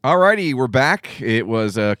Alrighty, we're back. It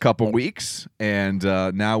was a couple weeks, and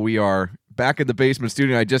now we are back at the basement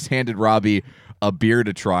studio. I just handed Robbie a beer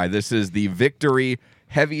to try. This is the Victory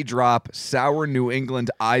Heavy Drop Sour New England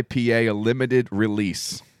IPA, a limited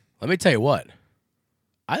release. Let me tell you what.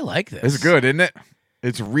 I like this. It's good, isn't it?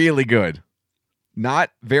 It's really good. Not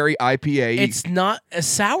very IPA. It's not a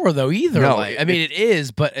sour, though, either. No, it is,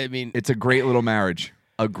 but, I mean... It's a great little marriage.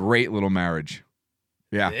 A great little marriage.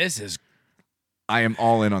 Yeah. This is... I am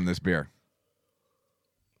all in on this beer.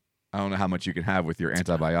 I don't know how much you can have with your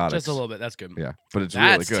antibiotics. Just a little bit. That's good. Yeah, but it's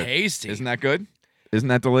That's really good. tasty. Isn't that good? Isn't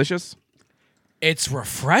that delicious? It's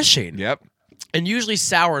refreshing. Yep. And usually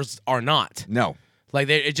sours are not. No. Like,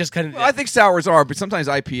 it just kind of... Well, I think sours are, but sometimes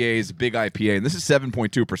IPA is a big IPA, and this is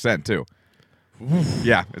 7.2% too.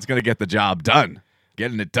 Yeah, it's going to get the job done.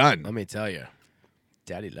 Getting it done. Let me tell you.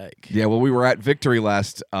 Daddy like. Yeah, well, we were at Victory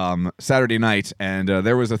last Saturday night, and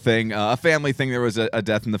there was a thing, a family thing. There was a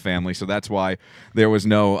death in the family, so that's why there was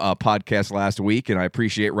no podcast last week, and I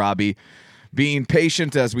appreciate Robbie being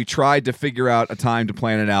patient as we tried to figure out a time to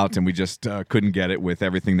plan it out, and we just couldn't get it with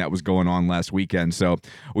everything that was going on last weekend. So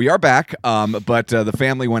we are back, but the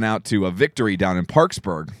family went out to a Victory down in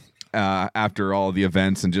Parksburg after all the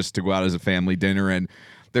events and just to go out as a family dinner, and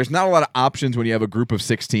there's not a lot of options when you have a group of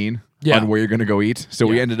 16 on where you're going to go eat. So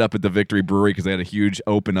we ended up at the Victory Brewery because they had a huge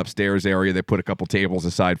open upstairs area. They put a couple tables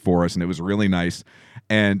aside for us, and it was really nice.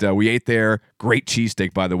 And we ate there. Great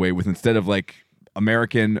cheesesteak, by the way, with instead of like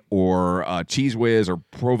American or Cheese Whiz or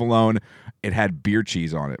provolone, it had beer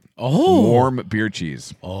cheese on it. Oh. Warm beer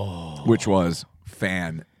cheese. Oh. Which was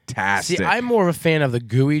fantastic. See, I'm more of a fan of the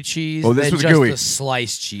gooey cheese this than was just gooey. the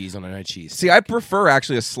sliced cheese on a cheese. See, I prefer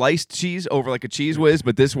actually a sliced cheese over like a Cheese Whiz,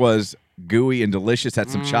 but this was gooey and delicious. Had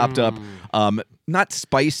some chopped up, not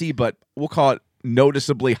spicy, but we'll call it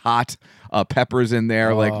noticeably hot peppers in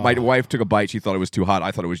there. Like my wife took a bite. She thought it was too hot.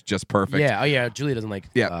 I thought it was just perfect. Yeah, Julie doesn't like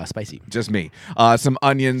spicy. Just me. Some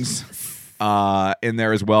onions in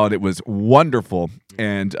there as well, and it was wonderful.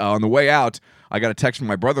 And on the way out, I got a text from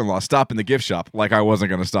my brother-in-law, stop in the gift shop, like I wasn't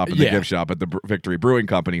going to stop in the gift shop at the Victory Brewing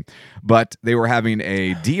Company. But they were having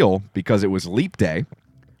a deal because it was Leap Day.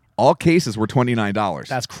 All cases were $29.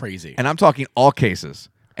 That's crazy. And I'm talking all cases.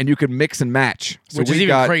 And you could mix and match. So which is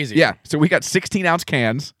even crazy. Yeah. So we got 16-ounce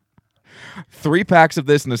cans, 3 packs of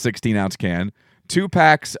this in a 16-ounce can, 2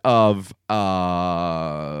 packs of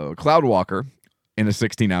Cloudwalker in a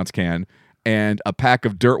 16-ounce can, and a pack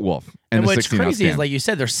of Dirt Wolf in a 16-ounce can. And what's crazy is, like you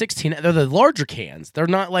said, they're the larger cans. They're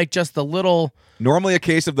not like just the little... Normally a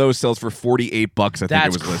case of those sells for $48, I think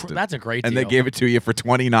it was listed. That's a great deal. And they gave it to you for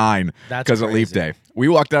 $29 because of Leap Day. We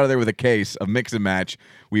walked out of there with a case of Mix and Match.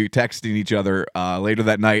 We were texting each other later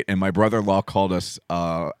that night, and my brother-in-law called us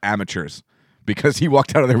amateurs because he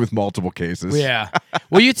walked out of there with multiple cases. Yeah.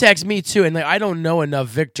 Well, you text me too, and I don't know enough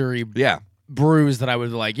Victory brews that I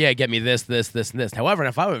would like, get me this, and this. However,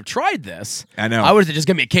 if I would have tried this, I know. I would have just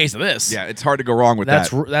given me a case of this. Yeah, it's hard to go wrong with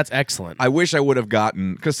that. That's excellent. I wish I would have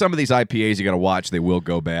gotten, because some of these IPAs you got to watch, they will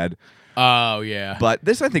go bad. Oh, yeah. But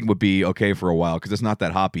this I think would be okay for a while because it's not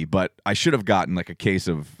that hoppy. But I should have gotten like a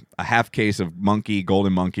half case of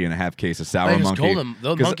Golden Monkey, and a half case of Sour Monkey.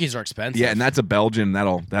 Those monkeys are expensive. Yeah, and that's a Belgian.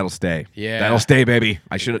 That'll stay. Yeah, that'll stay, baby.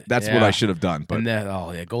 That's what I should have done. But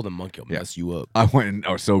Golden Monkey will mess you up. I went.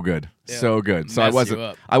 Oh, so good, so good. So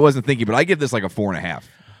I wasn't thinking, but I give this like a 4.5.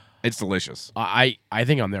 It's delicious. I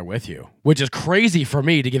think I'm there with you, which is crazy for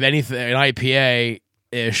me to give anything an IPA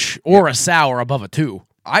ish or a sour above a 2.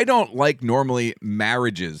 I don't like normally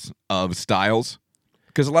marriages of styles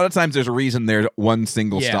because a lot of times there's a reason they're one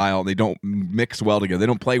single style. They don't mix well together. They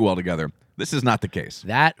don't play well together. This is not the case.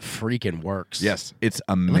 That freaking works. Yes, it's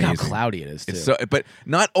amazing. Look how cloudy it is, too. It's but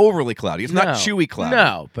not overly cloudy. It's not chewy cloudy.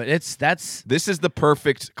 No, but This is the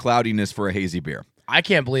perfect cloudiness for a hazy beer. I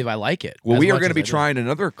can't believe I like it. Well, we are going to be trying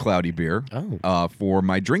another cloudy beer for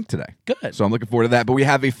my drink today. Good. So I'm looking forward to that. But we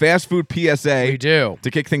have a fast food PSA we do. To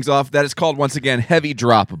kick things off. That is called, once again, Heavy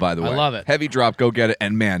Drop, by the way. I love it. Heavy Drop. Go get it.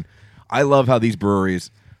 And, man, I love how these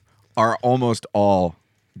breweries are almost all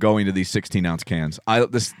going to these 16-ounce cans.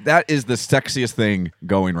 That is the sexiest thing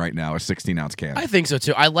going right now, a 16-ounce can. I think so,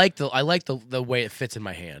 too. I like the way it fits in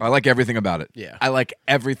my hand. I like everything about it. Yeah. I like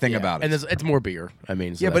everything about it. And it's more beer. I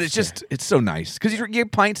mean, so but it's so nice. Because you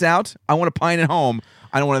get pints out. I want a pint at home.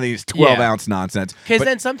 I don't want one of these 12-ounce nonsense. Because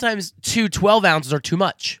then sometimes 2 12 ounces are too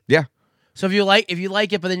much. Yeah. So if you like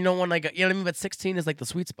it, but then you don't want you know what I mean? But 16 is like the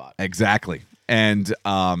sweet spot. Exactly. And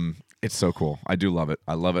it's so cool. I do love it.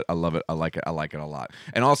 I love it. I love it. I like it. I like it a lot.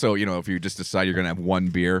 And also, if you just decide you're going to have one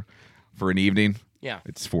beer for an evening,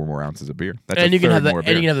 it's 4 more ounces of beer. That's and you can have more beer.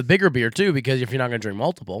 And you can have the bigger beer too, because if you're not going to drink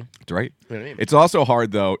multiple, that's right. You know what I mean? It's also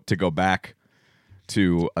hard though to go back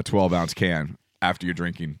to a 12-ounce can after you're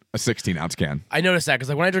drinking a 16-ounce can. I noticed that because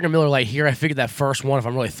like when I drink a Miller Lite here, I figured that first one, if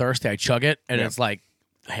I'm really thirsty, I chug it, and it's like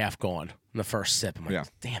half gone in the first sip. I'm like,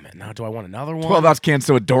 damn it, now do I want another one? 12-ounce can's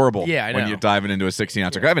so adorable I know. when you're diving into a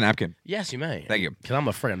 16-ounce. Can I have a napkin? Yes, you may. Thank you. Because I'm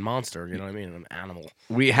a friggin' monster, you know what I mean? An animal.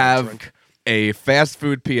 We have a fast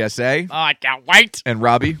food PSA. Oh, I can't wait. And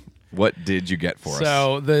Robbie, what did you get for us?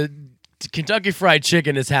 So the Kentucky Fried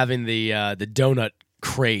Chicken is having the donut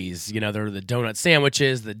craze. You know, they're the donut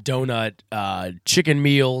sandwiches, the donut chicken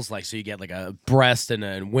meals. Like, so you get like a breast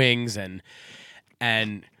and wings and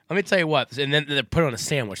let me tell you what. And then they put it on a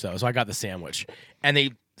sandwich though. So I got the sandwich, and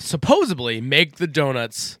they supposedly make the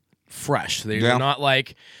donuts fresh. They're not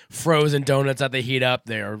like frozen donuts that they heat up.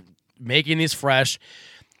 They're making these fresh.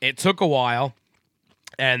 It took a while,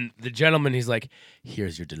 and the gentleman, he's like,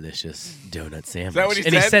 "Here's your delicious donut sandwich." Is that what he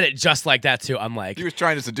said? said? He said it just like that too. I'm like, he was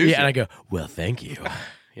trying to seduce you. and I go, "Well, thank you."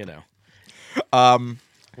 You know. What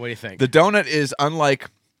do you think? The donut is unlike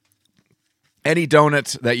any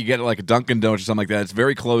donuts that you get at like a Dunkin' Donuts or something like that. It's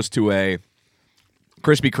very close to a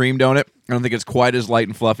Krispy Kreme donut. I don't think it's quite as light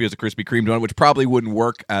and fluffy as a Krispy Kreme donut, which probably wouldn't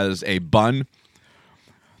work as a bun.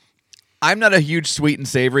 I'm not a huge sweet and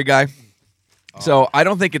savory guy, so I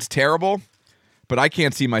don't think it's terrible, but I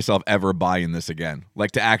can't see myself ever buying this again,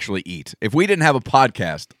 like to actually eat. If we didn't have a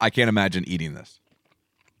podcast, I can't imagine eating this.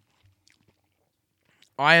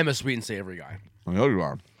 I am a sweet and savory guy. I know you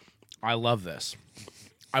are. I love this.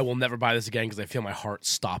 I will never buy this again because I feel my heart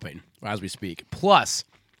stopping as we speak. Plus,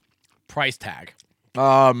 price tag.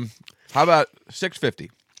 How about $6.50?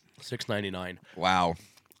 $6.99. Wow.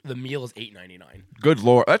 The meal is $8.99. Good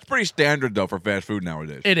Lord. That's pretty standard, though, for fast food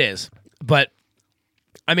nowadays. It is. But,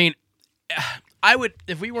 I mean, I would,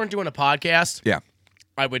 if we weren't doing a podcast,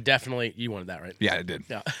 I would definitely, you wanted that, right? Yeah, I did.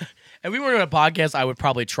 Yeah. If we weren't doing a podcast, I would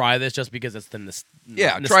probably try this just because it's the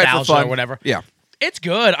nostalgia try it for fun. or whatever. Yeah. It's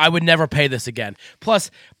good. I would never pay this again.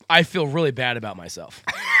 Plus, I feel really bad about myself.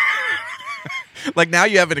 Like, now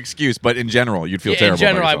you have an excuse, but in general, you'd feel terrible in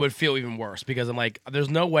general, about I yourself. would feel even worse because I'm like, there's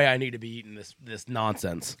no way I need to be eating this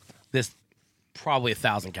nonsense. This probably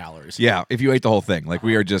 1,000 calories. Yeah, if you ate the whole thing. Like,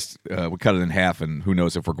 we are just, we cut it in half, and who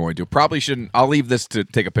knows if we're going to. Probably shouldn't. I'll leave this to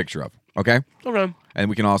take a picture of, okay? Okay. And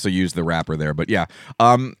we can also use the wrapper there. But, yeah.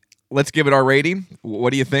 Let's give it our rating.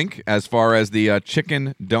 What do you think as far as the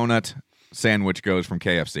chicken donut sandwich goes from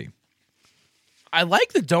KFC? I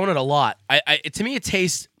like the donut a lot. To me, it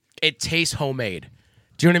tastes homemade.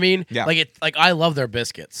 Do you know what I mean? Yeah. Like I love their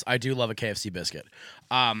biscuits. I do love a KFC biscuit.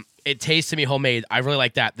 It tastes to me homemade. I really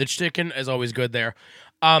like that. The chicken is always good there.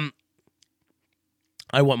 I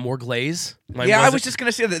want more glaze. I was just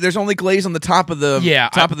gonna say that there's only glaze on the top of the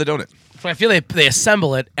of the donut. So I feel they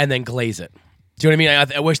assemble it and then glaze it. Do you know what I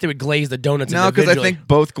mean? I wish they would glaze the donuts. No, because I think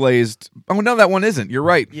both glazed. Oh no, that one isn't. You're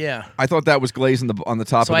right. Yeah, I thought that was glazed on the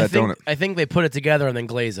top of that donut. I think they put it together and then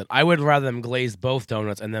glaze it. I would rather them glaze both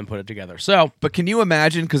donuts and then put it together. So, but can you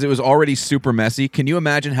imagine? Because it was already super messy. Can you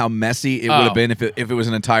imagine how messy it would have been if it was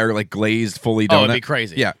an entire like glazed fully donut? Oh, it'd be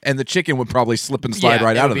crazy. Yeah, and the chicken would probably slip and slide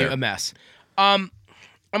right out of there. A mess. I'm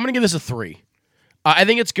gonna give this a 3. I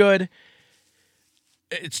think it's good.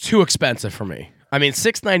 It's too expensive for me. I mean,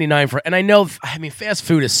 $6.99 for, and I know, fast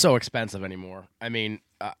food is so expensive anymore. I mean,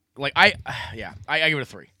 I give it a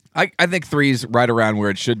 3. I think 3's right around where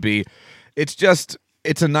it should be. It's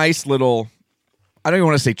a nice little, I don't even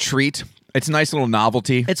want to say treat. It's a nice little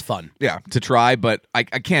novelty. It's fun. Yeah, to try, but I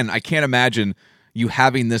can't imagine you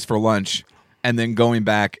having this for lunch and then going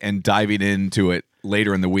back and diving into it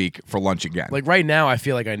later in the week for lunch again. Like right now, I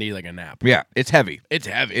feel like I need like a nap. Yeah, it's heavy. It's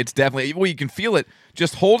heavy. It's definitely, well, you can feel it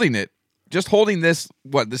just holding it. Just holding this,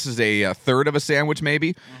 this is a third of a sandwich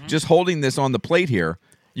maybe? Mm-hmm. Just holding this on the plate here,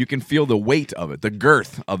 you can feel the weight of it, the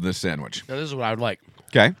girth of the sandwich. Now, this is what I would like.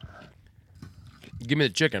 Okay. Give me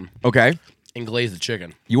the chicken. Okay. And glaze the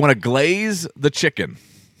chicken. You want to glaze the chicken?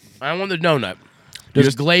 I don't want the donut.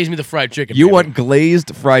 Just glaze me the fried chicken. You baby. want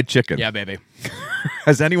glazed fried chicken? Yeah, baby.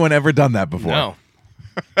 Has anyone ever done that before? No.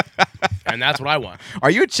 And that's what I want. Are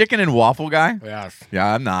you a chicken and waffle guy? Yes.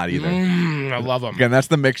 Yeah, I'm not either. I love them. Again, that's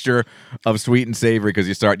the mixture of sweet and savory because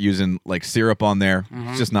you start using like syrup on there. Mm-hmm.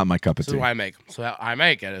 It's just not my cup of tea. So what I make. So how I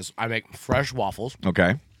make it is I make fresh waffles.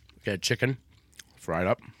 Okay. Get chicken, fried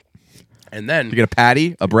up, and then you get a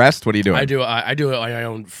patty, a breast. What are you doing? I do my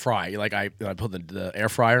own fry. Like I put the air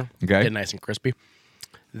fryer. Okay. Get it nice and crispy.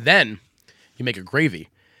 Then you make a gravy,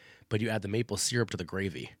 but you add the maple syrup to the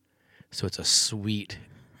gravy, so it's a sweet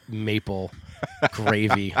maple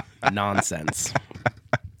gravy nonsense.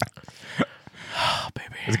 Oh,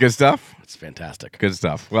 baby. It's good stuff? It's fantastic. Good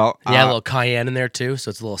stuff. Well, yeah, a little cayenne in there too, so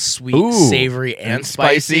it's a little sweet, savory, and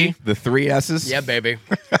spicy. The 3 S's? Yeah, baby.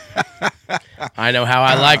 I know how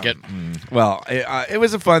I like it. Well, it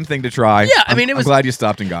was a fun thing to try. Yeah, I mean, I'm glad you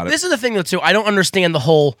stopped and got it. This is the thing, though, too. I don't understand the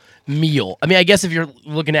whole meal. I mean, I guess if you're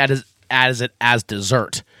looking at it as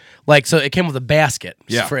dessert, like, so it came with a basket.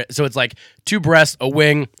 Yeah. So it's like 2 breasts, a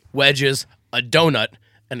wing, wedges, a donut,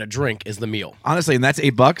 and a drink is the meal. Honestly, and that's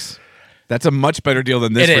 $8. That's a much better deal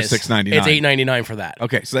than this It for is. $6.99. It's $8.99 for that.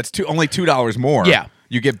 Okay, so that's only $2 more. Yeah.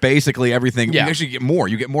 You get basically everything. Yeah. You actually get more.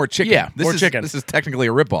 You get more chicken. Yeah, more chicken. This is technically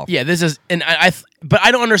a ripoff. Yeah, this is, and but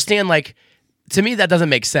I don't understand, like, to me, that doesn't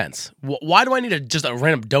make sense. Why do I need just a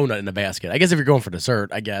random donut in a basket? I guess if you're going for dessert,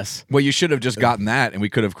 I guess. Well, you should have just gotten that, and we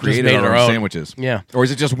could have created made our our own own. sandwiches. Yeah. Or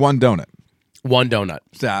is it just one donut? One donut.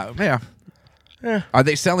 So, yeah. Are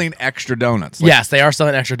they selling extra donuts? Like, Yes, they are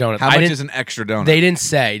selling extra donuts. How much is an extra donut? They didn't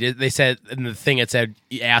say. They said in the thing, it said,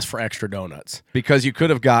 you ask for extra donuts. Because you could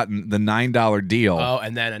have gotten the $9 deal. Oh,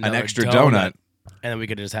 and then another extra donut. And then we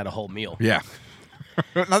could have just had a whole meal. Yeah.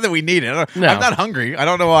 Not that we need it. No. I'm not hungry. I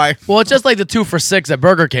don't know why. Well, it's just like the 2 for $6 at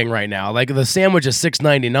Burger King right now. Like, the sandwich is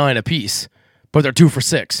 $6.99 a piece, but they're 2 for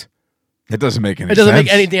 $6. It doesn't make any sense. It doesn't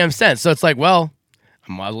make any damn sense. So it's like, well,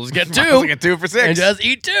 I might as well just get 2. Might as well get 2 for $6. And just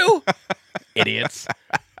eat 2. Idiots.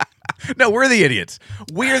 No, we're the idiots.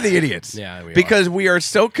 We're the idiots. Yeah, we are. Because we are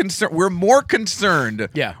so concerned. We're more concerned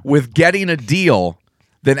Yeah. with getting a deal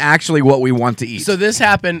than actually what we want to eat. So this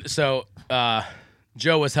happened. So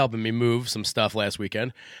Joe was helping me move some stuff last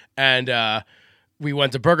weekend, and we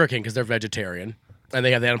went to Burger King because they're vegetarian, and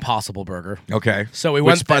they have the Impossible Burger. okay. So we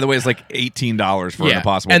Which, went. by the way, is like $18 for an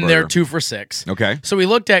Impossible and Burger. they're 2 for $6. Okay. So we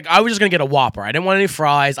looked at. I was just gonna get a Whopper. I didn't want any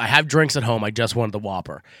fries. I have drinks at home. I just wanted the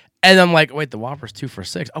Whopper. And I'm like, wait, the Whopper's 2 for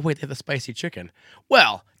 $6. Oh wait, they have the spicy chicken.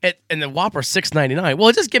 Well, and the Whopper's $6.99.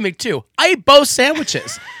 Well, just give me 2. I ate both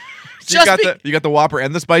sandwiches. So you got the Whopper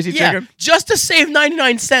and the spicy chicken? Just to save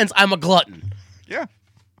 99 cents, I'm a glutton. Yeah.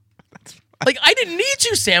 Like, I didn't need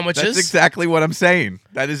 2 sandwiches. That's exactly what I'm saying.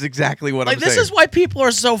 That is exactly what like, I'm this saying. is why people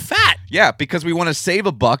are so fat. Yeah, because we want to save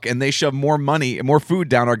a buck and they shove more money, more food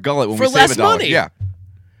down our gullet when For we save less a dollar. money. Yeah.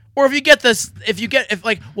 Or if you get this,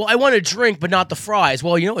 well, I want a drink, but not the fries.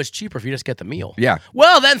 Well, you know, it's cheaper if you just get the meal. Yeah.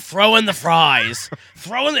 Well, then throw in the fries.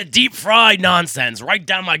 Throw in the deep fried nonsense right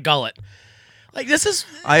down my gullet. Like, this is.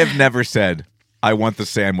 I have never said I want the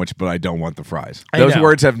sandwich, but I don't want the fries. I Those know.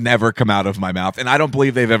 words have never come out of my mouth, and I don't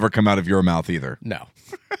believe they've ever come out of your mouth either. No.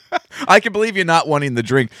 I can believe you not wanting the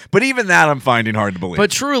drink, but even that I'm finding hard to believe.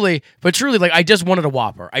 But truly, like, I just wanted a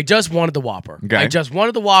Whopper. I just wanted the Whopper. Okay. I just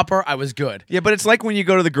wanted the Whopper. I was good. yeah, but it's like when you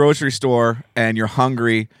go to the grocery store and you're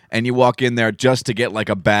hungry and you walk in there just to get like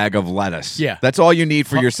a bag of lettuce. Yeah. That's all you need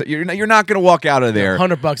for your. You're not going to walk out of there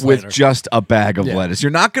 $100 with later. just a bag of Yeah. lettuce.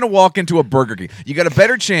 You're not going to walk into a Burger King. You got a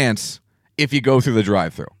better chance if you go through the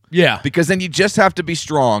drive-thru. Yeah. Because then you just have to be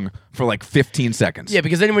strong for like 15 seconds. Yeah,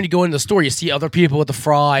 because then when you go into the store, you see other people with the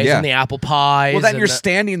fries Yeah. and the apple pies. Well, then and you're the-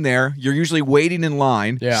 standing there. You're usually waiting in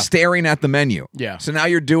line, Yeah. staring at the menu. Yeah. So now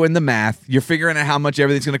you're doing the math. You're figuring out how much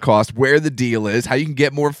everything's going to cost, where the deal is, how you can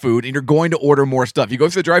get more food, and you're going to order more stuff. You go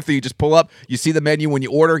through the drive-thru, you just pull up, you see the menu when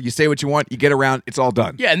you order, you say what you want, you get around, it's all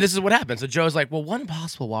done. Yeah, and this is what happens. So Joe's like, well, one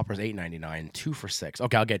Impossible Whopper is $8.99, 2 for $6.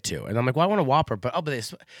 Okay, I'll get 2. And I'm like, well, I want a Whopper, but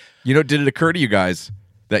You know, did it occur to you guys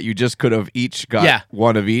that you just could have each got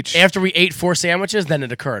one of each? after we ate 4 sandwiches, then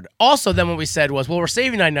it occurred. Also, then what we said was, well, we're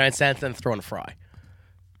saving 99 cents, then throw in a fry.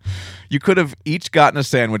 You could have each gotten a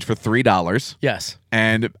sandwich for $3. Yes.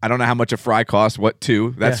 And I don't know how much a fry costs. What,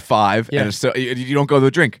 2? That's Yeah. 5. Yeah. And it's so you don't go to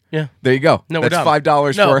the drink. Yeah. There you go. No, we're That's done.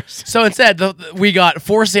 $5 No. for. So instead, we got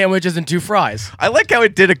 4 sandwiches and 2 fries. I like how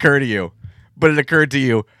it did occur to you, but it occurred to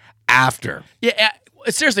you after. Yeah,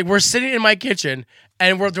 seriously, we're sitting in my kitchen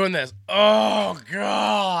and we're doing this. Oh,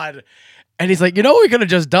 God. And he's like, you know what we could have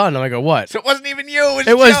just done? I'm like, what? So it wasn't even you.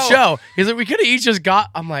 It was Joe. He's like, we could have each just got.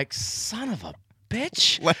 I'm like, son of a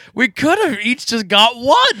bitch. We could have each just got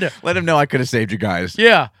 1. Let him know I could have saved you guys.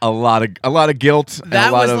 Yeah. A lot of guilt. and That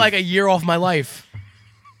a lot was of, like a year off my life.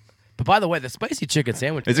 But by the way, the spicy chicken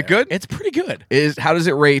sandwich. Is it good? It's pretty good. How does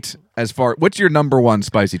it rate as far? What's your number 1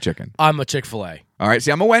 spicy chicken? I'm a Chick-fil-A. All right.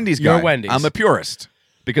 See, I'm a Wendy's guy. You're a Wendy's. I'm a purist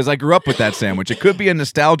because I grew up with that sandwich. It could be a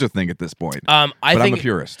nostalgia thing at this point. I but think I'm a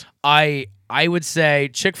purist. I would say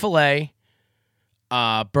Chick-fil-A,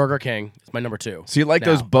 Burger King is my number 2. So you like now.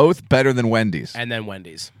 those both better than Wendy's? And then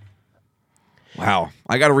Wendy's. Wow.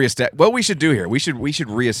 I got to reassess. What we should do here? We should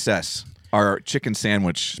reassess our chicken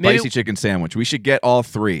sandwich, Maybe- spicy chicken sandwich. We should get all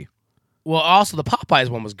 3. Well, also the Popeyes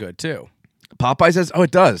one was good too. Popeyes says, oh,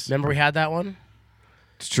 it does. Remember we had that one?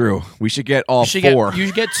 It's true. We should get all You should 4.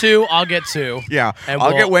 you get 2. I'll get 2. Yeah, And I'll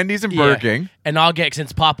we'll- get Wendy's and Burger King. And I'll get,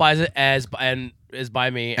 since Popeyes and is by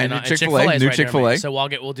me, And and Chick-fil-A, is new right near me. Chick-fil-A. So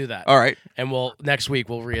we'll do that. All right. And next week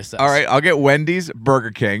we'll reassess. All right. I'll get Wendy's,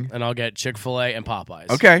 Burger King. And I'll get Chick-fil-A and Popeyes.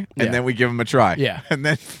 Okay. Yeah. And then we give them a try. Yeah. And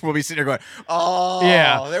then we'll be sitting there going, oh,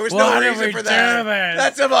 Yeah. there was What no did reason we for that. do this?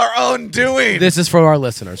 That's of our own doing. This is for our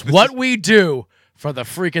listeners. What we do for the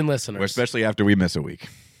freaking listeners. Especially after we miss a week.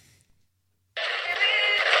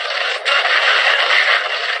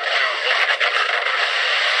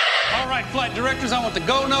 All right, flight directors, I want the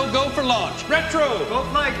go, no, go for launch. Retro. Go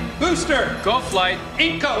flight. Booster. Go flight.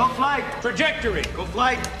 Inco. Go flight. Trajectory. Go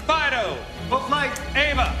flight. Fido. Go flight.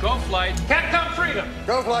 Ava. Go flight. Capcom Freedom.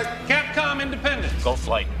 Go flight. Capcom Independence. Go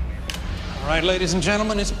flight. All right, ladies and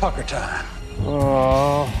gentlemen, it's pucker time.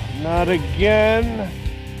 Oh, not again.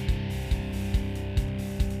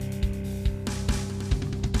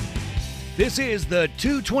 This is the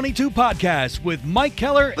 222 Podcast with Mike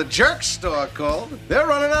Keller The Jerk Store called. They're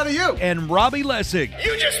running out of you. and Robbie Lessig.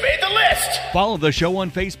 You just made the list! Follow the show on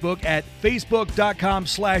Facebook at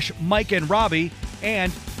facebook.com/Mike and Robbie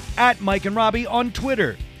and at Mike and Robbie on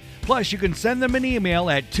Twitter. Plus, you can send them an email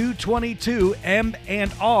at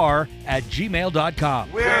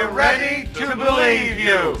 222mandr@gmail.com. We're ready to believe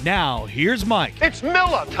you. Now, here's Mike. It's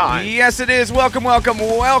Miller time! Yes, it is. Welcome.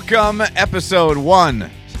 Episode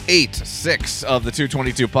 186 of the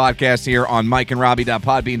 222 Podcast here on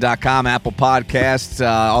mikeandrobbie.podbean.com, Apple Podcasts,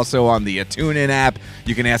 also on the TuneIn app.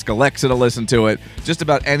 You can ask Alexa to listen to it. Just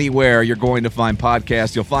about anywhere you're going to find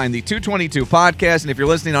podcasts, you'll find the 222 Podcast. And if you're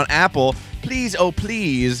listening on Apple, please, oh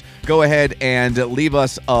please, go ahead and leave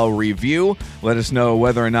us a review. Let us know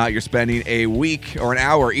whether or not you're spending a week or an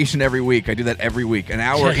hour each and every week. I do that every week. An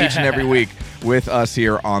hour each and every week with us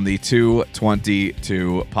here on the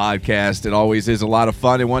 222 Podcast. It always is a lot of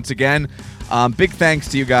fun. And once again, big thanks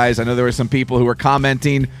to you guys. I know there were some people who were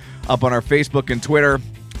commenting up on our Facebook and Twitter.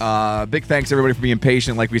 Big thanks, everybody, for being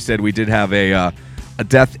patient. Like we said, we did have a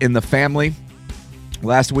death in the family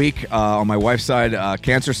last week. On my wife's side,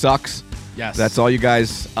 cancer sucks. Yes. That's all you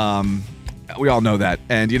guys. We all know that.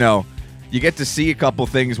 And, you know, you get to see a couple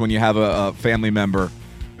things when you have a family member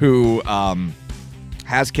who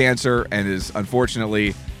has cancer and is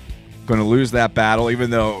unfortunately going to lose that battle, even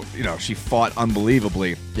though, you know, she fought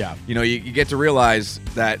unbelievably. Yeah. You know, you get to realize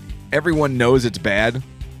that everyone knows it's bad,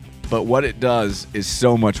 but what it does is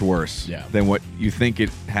so much worse than what you think it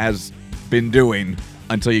has been doing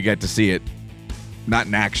until you get to see it. Not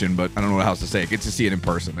in action, but I don't know what else to say. Get to see it in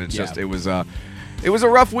person. It's just it was a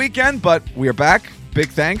rough weekend, but we are back. Big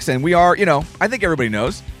thanks, and we are. You know, I think everybody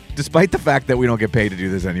knows. Despite the fact that we don't get paid to do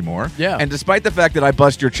this anymore, and despite the fact that I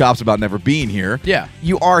bust your chops about never being here,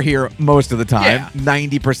 you are here most of the time,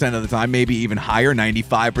 90% of the time, maybe even higher,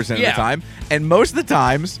 95% of the time, and most of the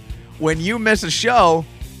times when you miss a show,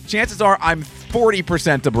 chances are I'm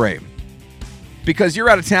 40% to blame. Because you're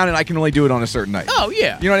out of town and I can only do it on a certain night. Oh,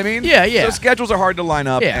 yeah. You know what I mean? Yeah, yeah. So schedules are hard to line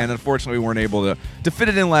up, Yeah. and unfortunately we weren't able to fit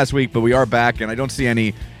it in last week, but we are back, and I don't see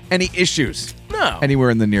any issues anywhere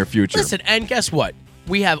in the near future. Listen, and guess what?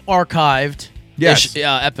 We have archived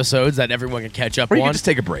episodes that everyone can catch up Or you on. can just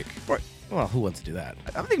take a break. Well, who wants to do that?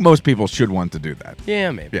 I think most people should want to do that. Yeah,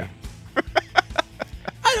 maybe. Yeah.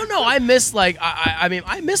 I don't know. I miss, like, I mean,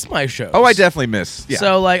 I miss my shows. Oh, I definitely miss. Yeah.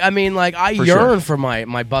 So, like, I mean, like, I For yearn sure. for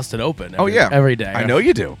my Busted Open every every day. I know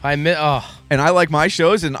you do. I miss, And I like my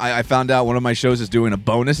shows, and I found out one of my shows is doing a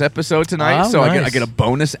bonus episode tonight, Oh, so I nice. get a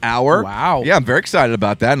bonus hour. Wow. Yeah, I'm very excited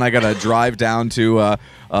about that, and I got to drive down to a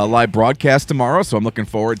live broadcast tomorrow, so I'm looking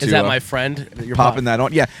forward to is that my friend? that you're popping that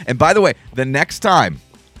on. Yeah, and by the way, the next time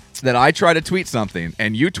that I try to tweet something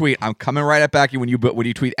and you tweet, I'm coming right at back at you when you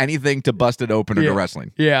tweet anything to Busted Open or to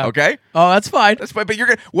wrestling. Yeah. Okay? Oh, that's fine. That's fine, but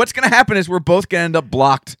what's going to happen is we're both going to end up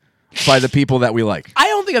blocked by the people that we like. I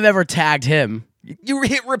don't think I've ever tagged him. You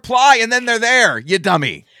hit reply and then they're there, you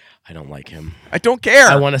dummy. I don't like him. I don't care.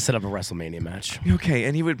 I want to set up a WrestleMania match. Okay,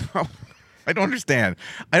 and he would. I don't understand.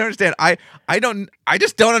 I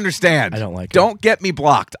just don't understand. I don't like it. Don't get me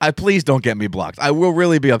blocked. Please don't get me blocked. I will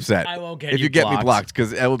really be upset. I won't get if you you get me blocked. blocked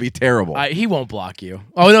because that will be terrible. He won't block you.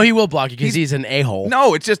 Oh, no, he will block you because he's an a-hole.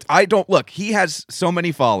 No, it's just I don't look. He has so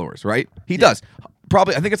many followers, right? He does.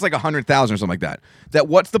 Probably, I think it's like 100,000 or something like that. That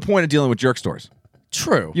what's the point of dealing with jerk stores?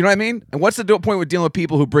 True. You know what I mean? And what's the point with dealing with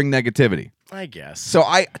people who bring negativity? I guess. So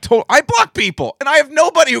I block people, and I have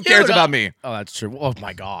nobody who cares Dude, about me. Oh, that's true. Oh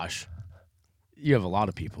my gosh. You have a lot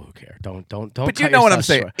of people who care. Don't. But you cut know what I'm yourself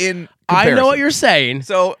saying. short. In I know comparison. what you're saying.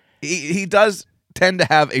 So he does tend to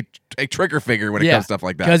have a trigger figure when it comes to stuff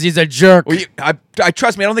like that. Because he's a jerk. Well, I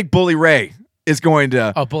trust me. I don't think Bully Ray is going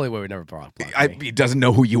to. Oh, Bully Ray would never block me. He doesn't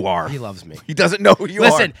know who you are. He loves me. He doesn't know who you are.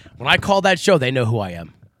 Listen, when I call that show, they know who I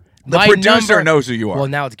am. The My producer number- knows who you are. Well,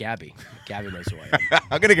 now it's Gabby. Gabby knows who I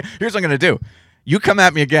am. Here's what I'm gonna do. You come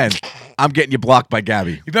at me again, I'm getting you blocked by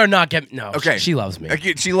Gabby. You better not get no. Okay. She loves me.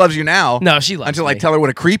 Like, she loves you now. No, she loves until me. I tell her what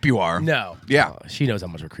a creep you are. No. Yeah. She knows how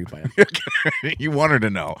much of a creep I am. You want her to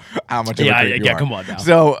know how much of Yeah, a creep you yeah, are. come on now.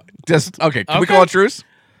 So just okay. Can we Okay. call it truce?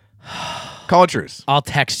 Call it truce. I'll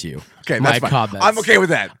text you. Okay, my that's fine. comments. I'm okay with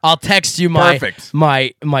that. I'll text you my Perfect.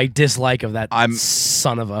 my dislike of that I'm-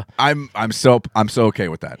 son of a I'm so okay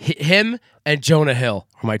with that. him and Jonah Hill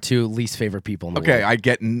are my two least favorite people in the Okay, world. I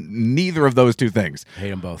get neither of those two things. I hate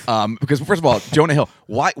them both. Because first of all, Jonah Hill.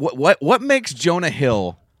 What makes Jonah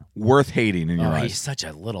Hill worth hating in your Oh, eyes? he's such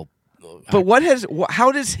a little. But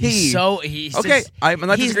how does he? He's okay. just- I'm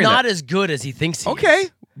not he's disagreeing with not that. as good as he thinks. He Okay.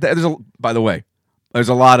 is. By the way, there's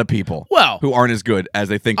a lot of people Well- who aren't as good as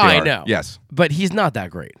they think they I are. know. Yes. but he's not that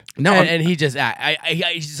great. No, and he just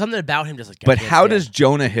something about him just like. But how does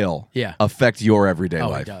Jonah Hill Yeah. affect your everyday Oh,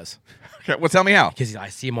 life? he does. Okay, well, tell me how. Because I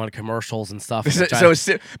see him on commercials and stuff.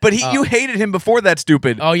 But you hated him before that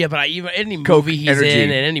stupid. Oh yeah, but even any Coke movie he's energy.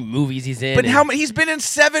 in, and any movies he's in. but and, how many? He's been in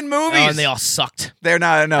 7 movies. Oh, and they all sucked. They're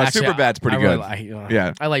not. No, Actually, Superbad's pretty I good. Really,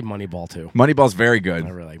 Yeah. I like Moneyball too. Moneyball's very good. I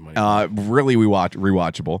really like Moneyball. Really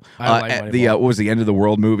rewatchable. I like The Moneyball. what was the End of the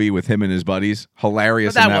World movie with him and his buddies?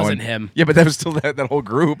 Hilarious. But that in wasn't one. him. Yeah, but that was still that whole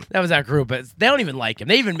group. That was that group, but they don't even like him.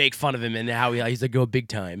 They even make fun of him and how he's like go big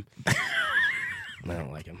time. I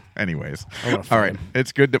don't like him. Anyways, I wanna fight all right, him.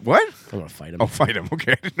 it's good. What? I'm gonna fight him. Oh, fight him.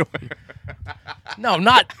 Okay. I didn't know. No,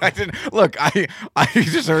 not I didn't look. I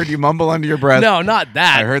just heard you mumble under your breath. no, not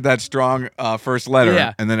that. I heard that strong first letter,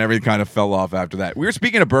 Yeah. and then everything kind of fell off after that. We were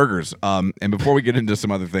speaking of burgers, and before we get into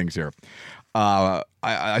some other things here,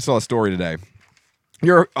 I saw a story today.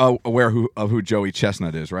 You're aware of who Joey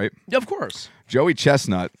Chestnut is, right? Yeah, of course. Joey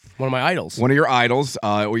Chestnut, One of my idols. one of your idols.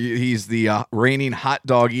 He's the reigning hot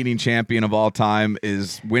dog eating champion of all time,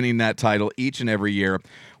 is winning that title each and every year.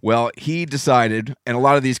 Well, he decided, and a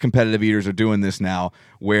lot of these competitive eaters are doing this now,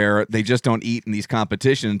 where they just don't eat in these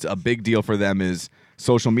competitions. A big deal for them is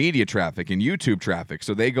social media traffic and YouTube traffic.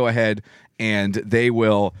 So they go ahead and they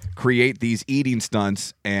will create these eating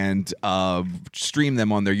stunts and stream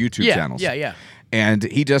them on their YouTube channels. Yeah. And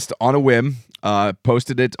he just, on a whim,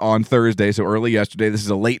 posted it on Thursday, so early yesterday. This is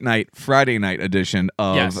a late night, Friday night edition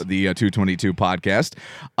of Yes. the 222 podcast.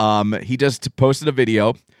 He just posted a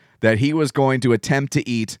video that he was going to attempt to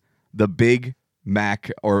eat the Big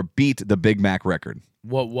Mac or beat the Big Mac record.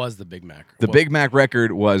 What was the Big Mac? The Big Mac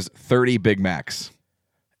record was 30 Big Macs.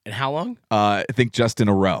 And how long? I think just in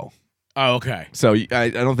a row. Oh, okay. So I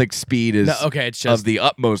don't think speed is No, okay, it's just of the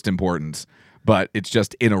utmost importance, but it's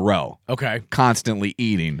just in a row. Okay. Constantly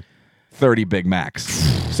eating 30 Big Macs.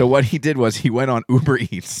 So what he did was he went on Uber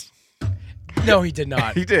Eats. No, he did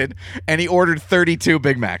not. He did, and he ordered 32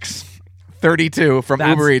 Big Macs. 32 from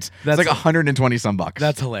That's- Uber Eats. It's that's- like 120 some bucks.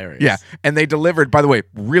 That's hilarious. Yeah, and they delivered, by the way,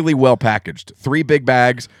 really well packaged. 3 big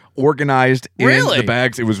bags, organized in Really? the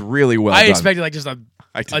bags. It was really well I done. expected like just a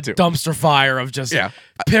I did too. dumpster fire of just Yeah.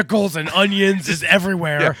 pickles and onions is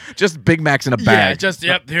everywhere. Yeah, just Big Macs in a Yeah, bag.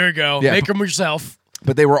 yep, here you go. Yeah. Make them yourself.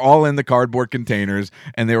 But they were all in the cardboard containers,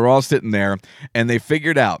 and they were all sitting there, and they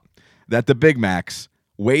figured out that the Big Macs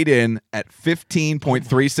weighed in at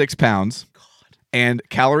 15.36 pounds. And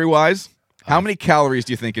calorie-wise, how many calories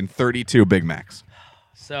do you think in 32 Big Macs?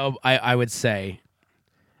 So I would say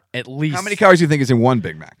at least How many calories do you think is in one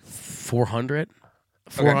Big Mac? 400?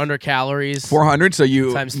 400 calories. 400, so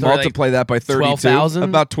you Times 30, multiply that by 32. 12,000?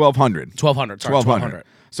 About 1,200. 1,200. Sorry, 1,200.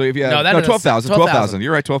 So if you have No, that no, is- 12,000. 12,000.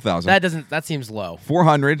 You're right, 12,000. That seems low.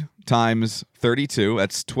 400 times 32,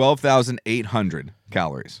 that's 12,800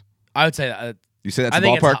 calories. I would say You say that's I the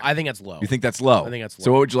think ballpark? I think it's low. You think that's low? I think that's So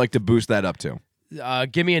low. what would you like to boost that up to?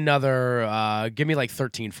 Give me another give me like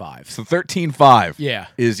 13.5. So 13.5 Yeah.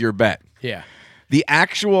 is your bet. Yeah. The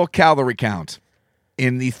actual calorie count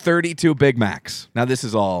in the 32 Big Macs. Now this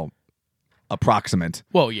is all approximate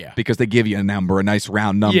Well, yeah. because they give you a number, a nice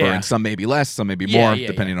round number, Yeah. and some may be less, some may be Yeah, more, yeah,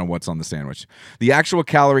 depending on what's on the sandwich. The actual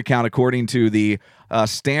calorie count, according to the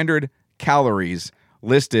standard calories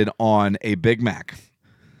listed on a Big Mac,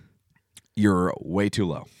 you're way too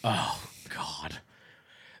low. God.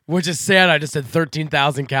 Which is sad. I just said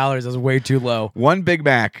 13,000 calories. That's way too low. One Big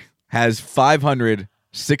Mac has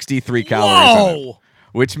 563 calories in it, Whoa.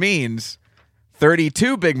 which means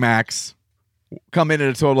 32 Big Macs come in at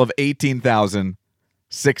a total of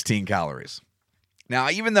 18,016 calories. Now,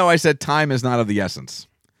 even though I said time is not of the essence,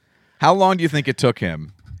 how long do you think it took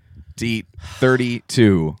him to eat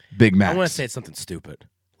 32 Big Macs? I want to say it's something stupid.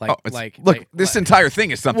 Oh, this entire thing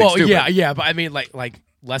is something well, stupid. yeah, but I mean, like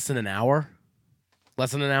less than an hour.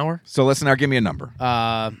 Less than an hour. So listen, now give me a number.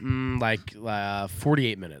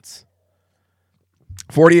 48 minutes.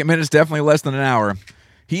 48 minutes, definitely less than an hour.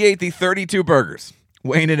 He ate the 32 burgers,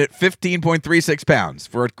 weighing in at 15.36 pounds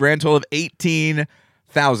for a grand total of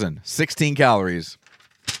 18,016 calories.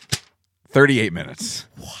 38 minutes.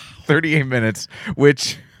 Wow. 38 minutes,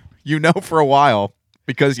 which you know for a while,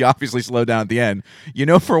 because you obviously slowed down at the end, you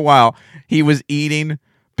know for a while he was eating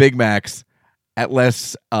Big Macs at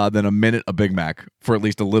less than a minute a Big Mac for at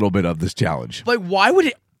least a little bit of this challenge. Like, why would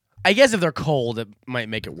it? I guess if they're cold, it might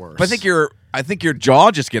make it worse. But I think your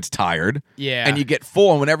jaw just gets tired. Yeah. And you get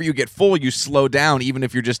full, and whenever you get full, you slow down, even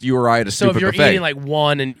if you're just you or I at a so stupid if you're buffet. eating like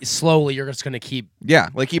one and slowly, you're just gonna keep. Yeah,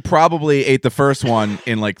 like he probably ate the first one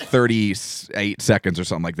in like 38 seconds or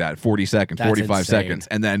something like that, 40 seconds, That's 45 insane. seconds,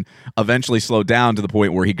 and then eventually slowed down to the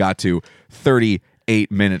point where he got to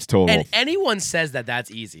 38 minutes total. And anyone says that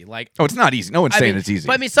that's easy, like. Oh, it's not easy. No one's saying it's easy.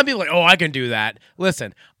 But I mean, some people are like, oh, I can do that.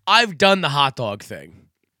 Listen, I've done the hot dog thing,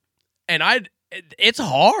 and it's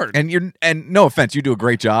hard. And no offense, you do a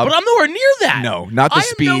great job. But I'm nowhere near that. No, not the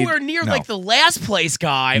speed. I am nowhere near No. like the last place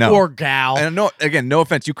guy No. or gal. And no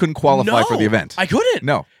offense, you couldn't qualify for the event. I couldn't.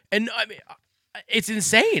 No. And I mean, it's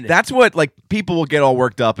insane. That's what, like, people will get all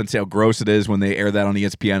worked up and say how gross it is when they air that on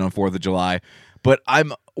ESPN on 4th of July. But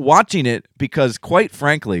I'm watching it because, quite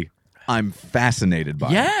frankly, I'm fascinated by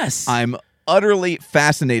it. Yes. I'm utterly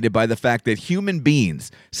fascinated by the fact that human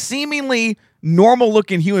beings, seemingly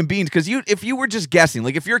normal-looking human beings, because if you were just guessing,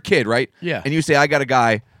 like if you're a kid, right? Yeah. And you say, I got a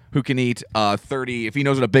guy who can eat 30, if he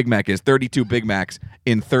knows what a Big Mac is, 32 Big Macs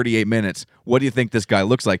in 38 minutes. What do you think this guy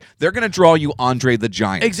looks like? They're going to draw you Andre the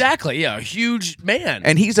Giant. Exactly. Yeah. A huge man.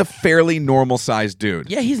 And he's a fairly normal-sized dude.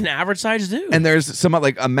 yeah, he's an average sized dude. And there's some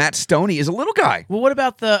like a Matt Stoney is a little guy. well, what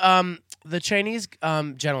about the Chinese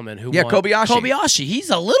gentleman who Yeah, won? Kobayashi. Kobayashi. He's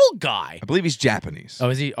a little guy. I believe he's Japanese. Oh,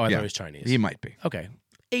 is he? Oh, I Yeah. thought he was Chinese. He might be. Okay.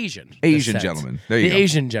 Asian Asian descent. gentleman. There you the go.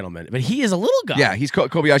 Asian gentleman. But he is a little guy. Yeah,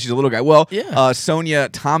 Kobayashi's a little guy. Well, Yeah. Sonia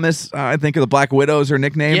Thomas, I think of the Black Widow is her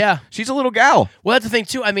nickname. Yeah. She's a little gal. Well, that's the thing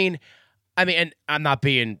too. I mean, and I'm not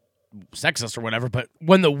being sexist or whatever, but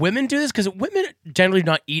when the women do this, because women generally do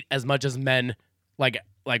not eat as much as men, like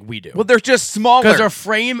we do, Well, they're just smaller. because their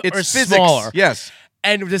frame it's is physics. smaller. Yes.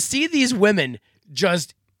 And to see these women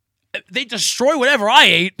they destroy whatever I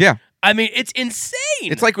ate. Yeah. I mean, it's insane.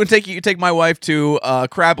 It's like when you take my wife to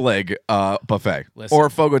crab leg buffet Listen. or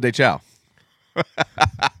Fogo de Chao.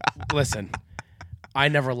 Listen, I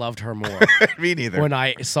never loved her more Me neither. when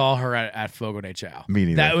I saw her at Fogo de Chao. Me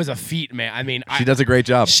neither. That was a feat, man. I mean, She does a great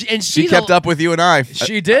job. She She kept up with you and I.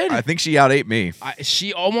 She did. I think she out-ate me.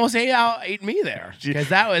 She almost ate me there because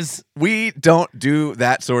that was. We don't do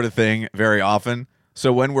that sort of thing very often.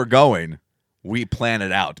 So when we're going, we plan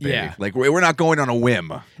it out, baby. Yeah. Like we're not going on a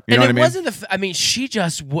whim. You And know it what I mean? wasn't I mean, she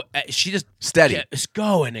just Steady. kept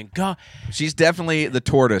going and go. She's definitely the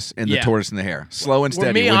tortoise in the Yeah. tortoise in the hare. Slow and With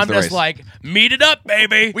steady me, wins I'm the just race. like, meet it up,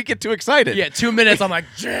 baby. We get too excited. Yeah, 2 minutes. I'm like,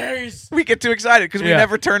 jeez. We get too excited because we Yeah.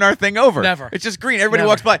 never turn our thing over. Never. It's just green. Everybody Never.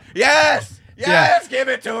 walks by. Yes. Yes. Give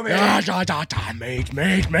it to me. Mate.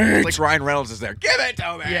 It's like Ryan Reynolds is there. Give it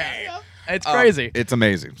to me. Yeah, it's crazy. It's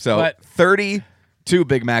amazing. So But- 32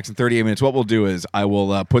 Big Macs in 38 minutes. What we'll do is I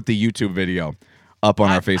will put the YouTube video up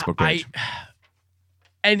on our Facebook page.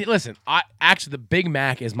 And listen, actually the Big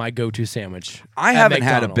Mac is my go-to sandwich. I at haven't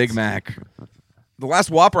had a McDonald's. Big Mac. The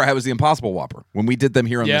last Whopper I had was the Impossible Whopper when we did them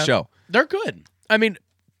here on the show. They're good. I mean,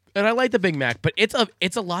 and I like the Big Mac, but it's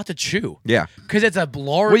a lot to chew. Yeah. Because it's a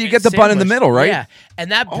large. Well, you get the bun in the middle, right? Yeah,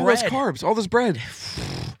 and that All bread. those carbs, all this bread.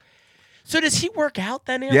 So does he work out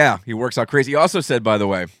then? Aaron? Yeah, he works out crazy. He also said, by the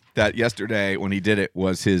way, that yesterday when he did it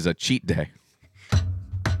was his cheat day.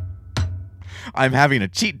 I'm having a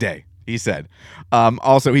cheat day, he said.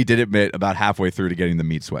 Also, he did admit about halfway through to getting the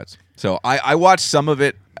meat sweats. So I watched some of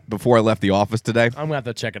it before I left the office today. I'm gonna have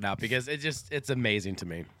to check it out because it's amazing to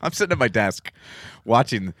me. I'm sitting at my desk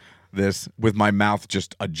watching this with my mouth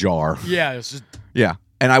just ajar. Yeah, it's just Yeah.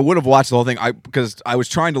 And I would have watched the whole thing because I was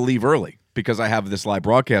trying to leave early because I have this live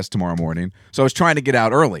broadcast tomorrow morning. So I was trying to get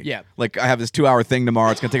out early. Yeah. Like I have this 2-hour thing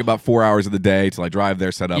tomorrow. It's going to take about 4 hours of the day till I drive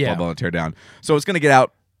there, set up, Yeah. blah, blah, tear down. So it's going to get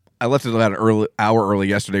out. I left it about an hour early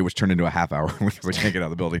yesterday, which turned into a half hour because I can't get out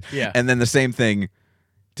of the building. Yeah. And then the same thing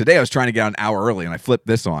today. I was trying to get out an hour early and I flipped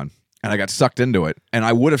this on. And I got sucked into it. And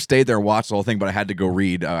I would have stayed there and watched the whole thing, but I had to go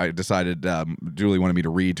read. I decided Julie wanted me to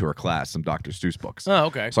read to her class some Dr. Seuss books. Oh,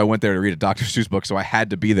 okay. So I went there to read a Dr. Seuss book, so I had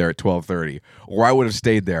to be there at 12:30. Or I would have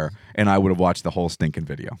stayed there, and I would have watched the whole stinking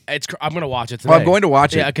video. I'm gonna watch it today. Oh, I'm going to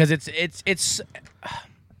watch it. Yeah, because it's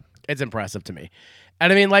impressive to me.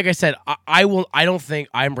 And I mean, like I said, I don't think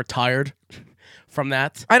I'm retired from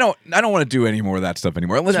that. I don't want to do any more of that stuff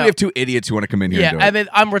anymore, unless No. we have two idiots who want to come in here Yeah, and do it. I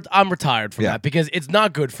mean, I'm retired from Yeah. that because it's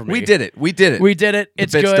not good for me. We did it. We did it. We did it.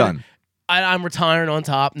 It's bit's good. done. I'm retiring on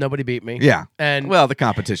top. Nobody beat me. Yeah. And well, the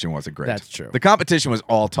competition wasn't great. That's true. The competition was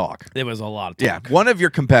all talk. it was a lot of Yeah. talk. One of your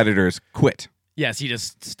competitors quit, Yes, he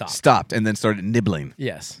just stopped, and then started nibbling.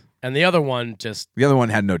 Yes. And the other one just The other one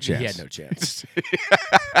had no chance. he had no chance.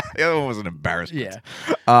 The other one was an embarrassment.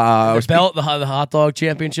 Yeah. The belt, the hot dog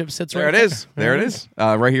championship sits There right it is. There it is.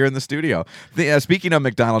 Right here in the studio. Speaking of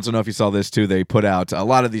McDonald's, I don't know if you saw this too. They put out a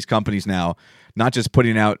lot of these companies now, not just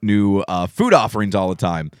putting out new food offerings all the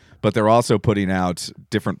time, but they're also putting out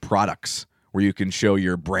different products where you can show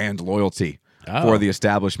your brand loyalty for the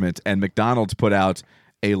establishment. And McDonald's put out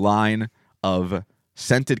a line of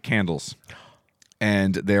scented candles.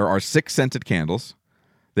 And there are 6 scented candles.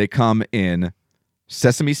 They come in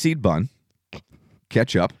sesame seed bun,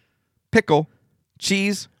 ketchup, pickle,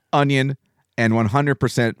 cheese, onion, and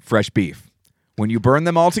 100% fresh beef. When you burn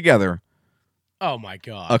them all together, Oh my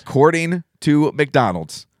God. according to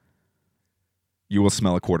McDonald's, you will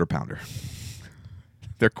smell a quarter pounder.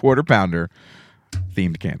 They're quarter pounder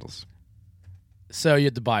themed candles. So you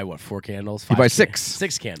had to buy what? 4 candles? You 5 buy can- 6.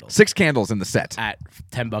 6 candles 6 candles in the set. at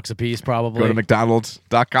 $10 a piece, probably. Go to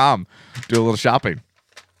McDonald's.com. Do a little shopping.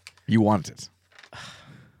 You want it.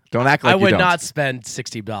 Don't act like I you would don't. not spend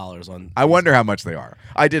 $60 on. I wonder how much they are.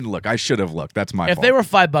 I didn't look. I should have looked. That's my If fault. they were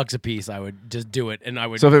 $5 a piece, I would just do it, and I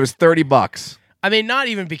would. So if it was $30, I mean, not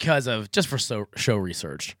even because of just for show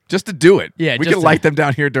research. just to do it. Yeah, we just could to- light them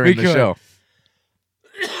down here during We the could. show.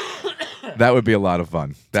 That would be a lot of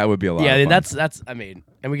fun. That would be a lot. Yeah, of I mean, fun. that's. I mean,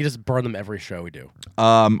 and we can just burn them every show we do.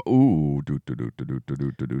 Ooh.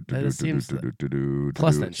 That seems Plus,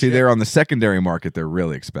 plus then see, shit. they're on the secondary market. They're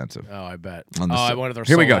really expensive. Oh, I bet. On the I wanted their.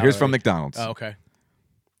 Here we sold go. out Here's from already. McDonald's. Oh, okay.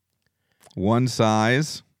 One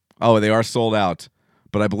size. Oh, they are sold out,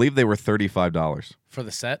 but I believe they were $35 For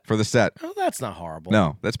the set. for the set. Oh, that's not horrible.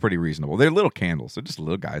 No, that's pretty reasonable. They're little candles. They're just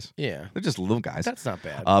little guys. Yeah, They're just little guys. that's not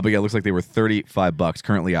bad. But yeah, it looks like they were $35,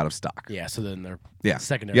 currently out of stock. yeah, so then they're Yeah,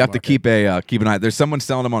 secondary. You have market. to keep an eye. There's someone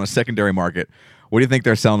selling them on a secondary market. What do you think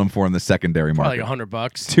they're selling them for in the secondary Probably market? like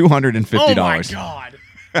 $100. $250. Oh my God,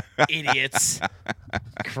 idiots,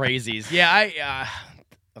 crazies. Yeah,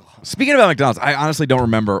 Speaking about McDonald's, I honestly don't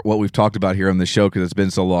remember what we've talked about here on the show because it's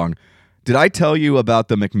been so long. Did I tell you about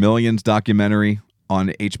the McMillions documentary on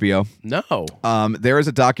HBO? no. There is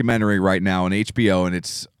a documentary right now on HBO,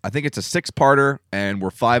 and I think it's a 6-parter, and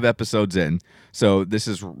we're 5 episodes in. So this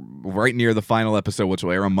is right near the final episode, which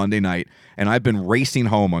will air on Monday night. And I've been racing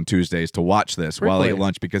home on Tuesdays to watch this while I Really? ate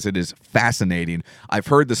lunch because it is fascinating. I've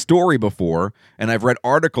heard the story before, and I've read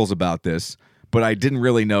articles about this, but I didn't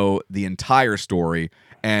really know the entire story.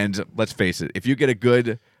 And let's face it, if you get a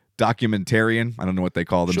good documentarian, I don't know what they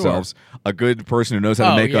call themselves, a good person who knows how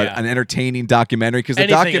to Oh, make yeah. an entertaining documentary, because the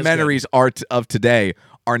Anything is good. documentaries of today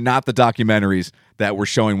are not the documentaries that were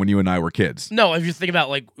showing when you and I were kids. No, if you think about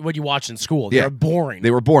like what you watch in school, they're boring.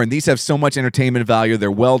 They were boring. These have so much entertainment value.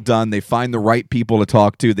 They're well done. They find the right people to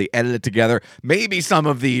talk to. They edit it together. Maybe some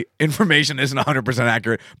of the information isn't 100%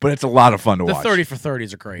 accurate, but it's a lot of fun to the watch. 30 for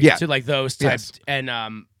 30s are great. Yeah. So like those types, Yes.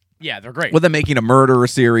 and yeah, they're great. Well, them making a murderer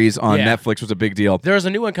series on Yeah. Netflix was a big deal. There's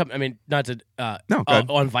a new one coming. I mean, not to No, go ahead.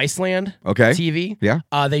 on Viceland. Okay. TV. Yeah.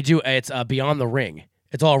 They do. It's Beyond the Ring.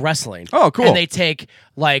 It's all wrestling. Oh, cool. And they take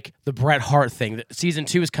like the Bret Hart thing. Season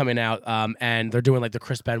 2 is coming out, and they're doing like the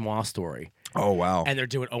Chris Benoit story, Oh, wow. and they're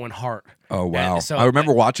doing Owen Hart. Oh, wow. And so I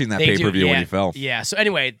remember watching that they do- pay-per-view when yeah, he fell. Yeah. So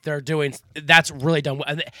anyway, they're doing that's really done, well.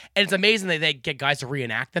 And it's amazing that they get guys to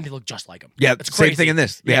reenact them. They look just like them. Yeah, it's same crazy. thing in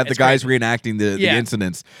this. They Yeah, have the it's guys crazy. reenacting the Yeah.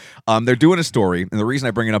 incidents. They're doing a story, and the reason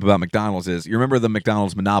I bring it up about McDonald's is you remember the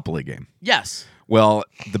McDonald's Monopoly game? Yes. Well,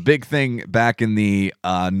 the big thing back in the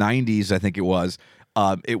 90s, I think it was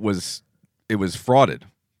frauded.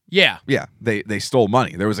 Yeah. Yeah, they stole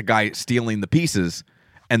money. There was a guy stealing the pieces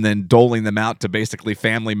and then doling them out to basically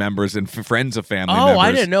family members and friends of family members. Oh,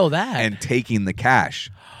 I didn't know that. And taking the cash.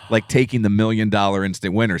 Like taking the $1 million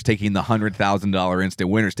instant winners, taking the $100,000 instant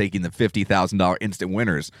winners, taking the $50,000 instant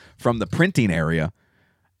winners from the printing area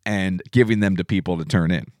and giving them to people to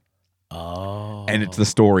turn in. Oh. And it's the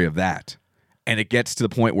story of that. And it gets to the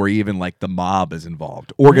point where even like the mob is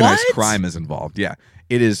involved. Organized What? crime is involved. Yeah.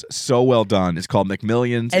 It is so well done. It's called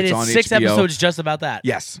McMillions. And it's it's on 6 HBO. episodes just about that.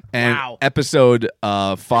 Yes. And Wow. episode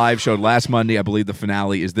 5 showed last Monday. I believe the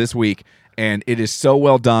finale is this week. And it is so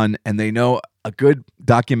well done. And they know a good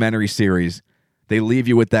documentary series, they leave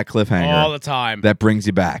you with that cliffhanger. All the time. That brings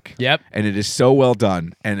you back. Yep. And it is so well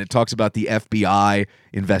done. And it talks about the FBI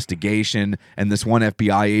investigation and this one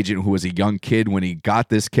FBI agent who was a young kid when he got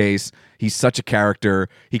this case. He's such a character.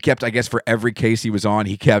 He kept, I guess, for every case he was on,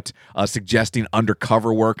 he kept suggesting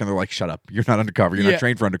undercover work, and they're like, "Shut up! You're not undercover. You're not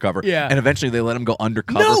trained for undercover." Yeah. And eventually, they let him go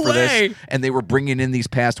undercover for this, and they were bringing in these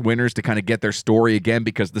past winners to kind of get their story again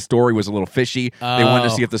because the story was a little fishy. They wanted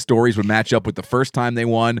to see if the stories would match up with the first time they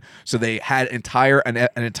won, so they had an entire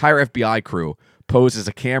FBI crew pose as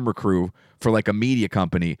a camera crew for like a media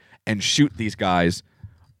company and shoot these guys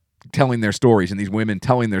telling their stories and these women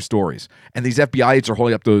telling their stories. And these FBI agents are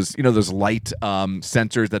holding up those, those light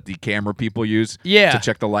sensors that the camera people use to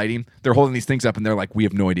check the lighting. They're holding these things up and they're like, we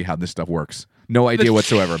have no idea how this stuff works. No idea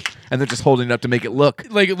whatsoever. And they're just holding it up to make it look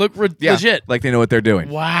legit. Like they know what they're doing.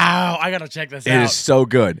 Wow, I gotta check this out. It is so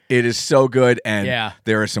good. It is so good. And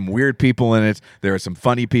there are some weird people in it. There are some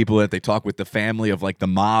funny people in it. They talk with the family of like the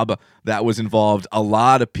mob that was involved. A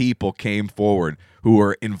lot of people came forward who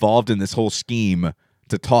were involved in this whole scheme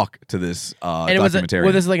to talk to this documentary.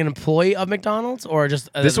 Was this like an employee of McDonald's or just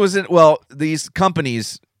this wasn't? These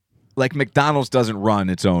companies, like McDonald's, doesn't run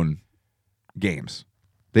its own games.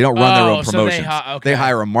 They don't run their own promotions. So they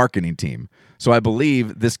hire a marketing team. So I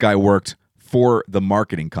believe this guy worked for the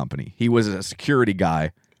marketing company. He was a security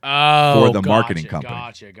guy for the marketing company.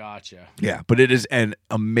 Gotcha. Yeah, but it is an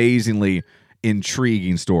amazingly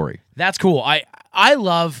intriguing story. That's cool. I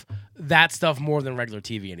love that stuff more than regular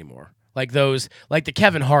TV anymore. Like those, like the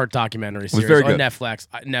Kevin Hart documentary series on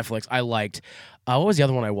Netflix. I liked. What was the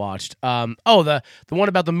other one I watched? The one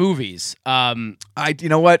about the movies. You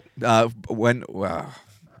know what?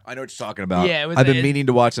 I know what you're talking about. Yeah, I've been meaning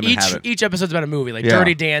to watch them and haven't. Each episode's about a movie, like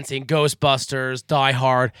Dirty Dancing, Ghostbusters, Die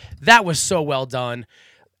Hard. That was so well done.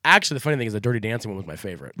 Actually, the funny thing is the Dirty Dancing one was my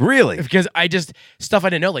favorite. Really? Because stuff I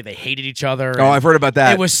didn't know, like they hated each other. Oh, I've heard about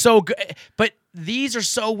that. It was so good. But these are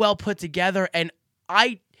so well put together, and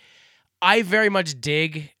I very much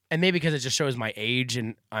dig, and maybe because it just shows my age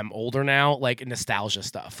and I'm older now, like nostalgia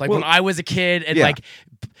stuff. Like when I was a kid and like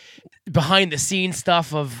behind the scenes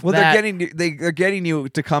stuff of that. They're getting you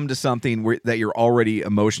to come to something that you're already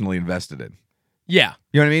emotionally invested in. Yeah.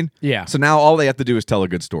 You know what I mean? Yeah. So now all they have to do is tell a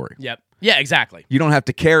good story. Yep. Yeah, exactly. You don't have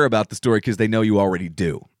to care about the story because they know you already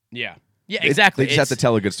do. Yeah. Yeah, exactly. They just have to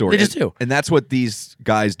tell a good story. They just do. And that's what these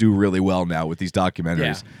guys do really well now with these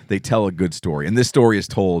documentaries. Yeah. They tell a good story. And this story is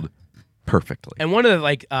told perfectly. And one of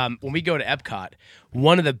the, when we go to Epcot,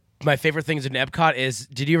 one of my favorite things in Epcot is,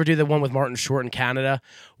 did you ever do the one with Martin Short in Canada?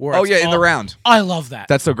 In the round. I love that.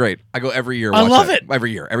 That's so great. I go every year. I love it.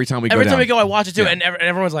 Every year. Every time we go Every time we go, I watch it too. Yeah. And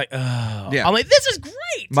everyone's like, oh. Yeah. I'm like, this is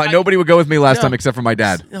great. Nobody would go with me last time except for my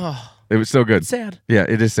dad. It was so good. It's sad. Yeah,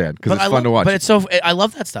 it is sad because it's fun to watch. But I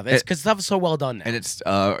love that stuff. It's because stuff is so well done now. And it's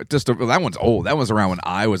that one's old. That was around when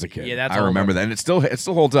I was a kid. Yeah, I remember that, and it still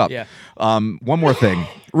holds up. Yeah. One more thing,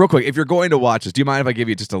 real quick. If you're going to watch this, do you mind if I give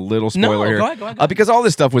you just a little spoiler here? Go ahead. Because all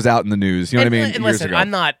this stuff was out in the news. You know what I mean? And listen, I'm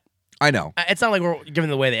not. I know. It's not like we're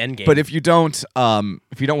giving away the end game. But if you don't want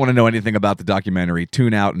to know anything about the documentary,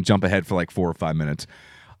 tune out and jump ahead for like 4 or 5 minutes.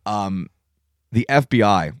 The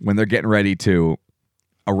FBI, when they're getting ready to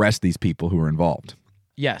arrest these people who are involved.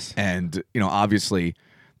 Yes. And, obviously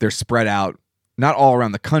they're spread out, not all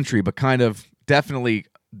around the country, but kind of definitely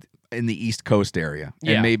in the East Coast area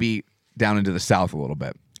and maybe down into the South a little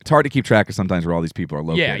bit. It's hard to keep track of sometimes where all these people are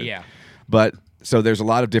located. Yeah. But so there's a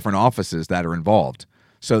lot of different offices that are involved.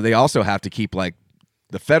 So they also have to keep like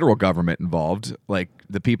the federal government involved, like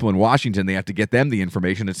the people in Washington, they have to get them the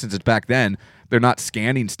information. And since it's back then, they're not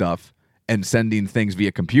scanning stuff and sending things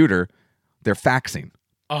via computer, they're faxing.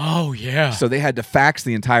 Oh, yeah. So they had to fax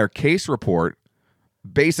the entire case report,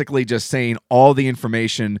 basically just saying all the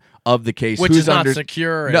information of the case. Which is not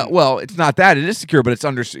secure. No, well, it's not that. It is secure, but it's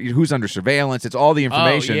who's under surveillance. It's all the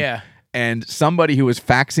information. Oh, yeah. And somebody who was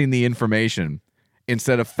faxing the information,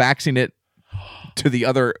 instead of faxing it to the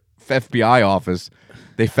other FBI office,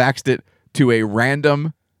 they faxed it to a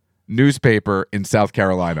random newspaper in South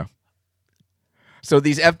Carolina. So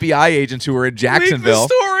these FBI agents who were in Jacksonville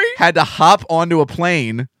had to hop onto a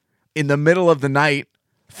plane in the middle of the night,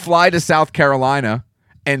 fly to South Carolina,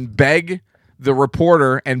 and beg the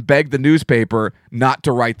reporter and beg the newspaper not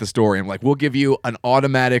to write the story. I'm like, we'll give you an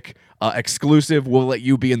automatic exclusive. We'll let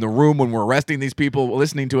you be in the room when we're arresting these people,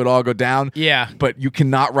 listening to it all go down. Yeah. But you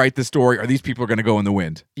cannot write the story or these people are going to go in the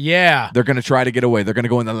wind. Yeah. They're going to try to get away. They're going to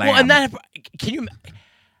go in the land. Well, and that, can you...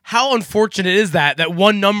 How unfortunate is that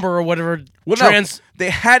one number or whatever they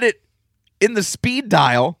had it in the speed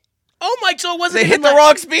dial. Oh my! So it wasn't. They hit the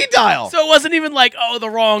wrong speed dial. So it wasn't even like the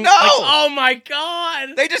wrong. No. Oh my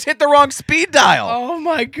god! They just hit the wrong speed dial. Oh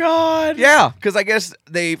my god! Yeah, because I guess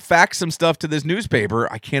they faxed some stuff to this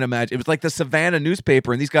newspaper. I can't imagine. It was like the Savannah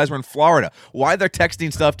newspaper, and these guys were in Florida. Why they're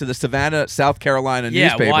texting stuff to the Savannah, South Carolina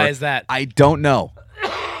newspaper? Why is that? I don't know.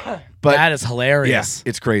 But that is hilarious. yes,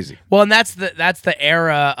 it's crazy. Well, and that's the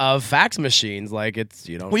era of fax machines. Like it's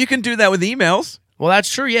Well, you can do that with emails. Well, that's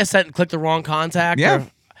true. Yes, click the wrong contact. Yeah.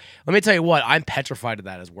 Let me tell you what, I'm petrified of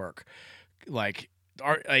that as work. And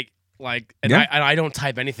Yeah. I don't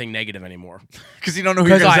type anything negative anymore Because you don't know who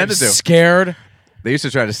you're because going to I'm send it to. scared. They used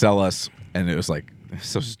to try to sell us, and it was like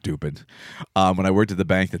so stupid. When I worked at the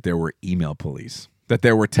bank, that there were email police, that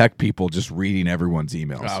there were tech people just reading everyone's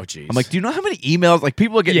emails. Oh, jeez. I'm like, do you know how many emails? Like,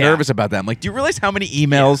 people get Yeah. nervous about that. I'm like, do you realize how many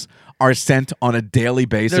emails are sent on a daily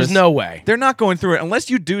basis? There's no way. They're not going through it unless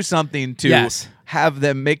you do something to Yes. have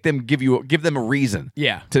them give them a reason.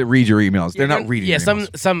 Yeah. To read your emails. They're not reading. Yeah, your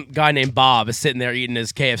emails. some guy named Bob is sitting there eating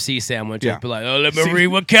his KFC sandwich. Yeah. And be like, oh, let me read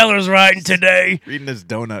what Keller's writing today. Reading his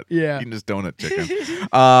donut. Yeah. Eating his donut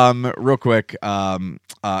chicken. Real quick. I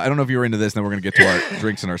don't know if you were into this, then we're going to get to our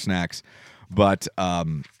drinks and our snacks. But I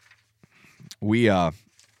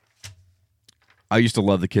used to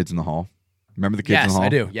love the Kids in the Hall. Remember the Kids in Yes, the Hall? I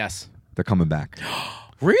do. Yes. They're coming back.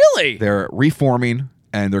 Really? They're reforming,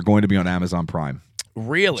 and they're going to be on Amazon Prime.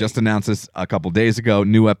 Really? Just announced this a couple days ago.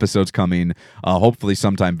 New episodes coming, hopefully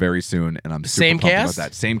sometime very soon. And I'm super Same pumped cast? about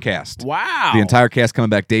that. Same cast. Wow. The entire cast coming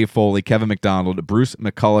back: Dave Foley, Kevin McDonald, Bruce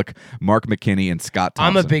McCulloch, Mark McKinney, and Scott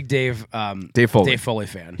Thompson. I'm a big Dave Foley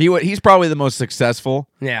fan. He's probably the most successful.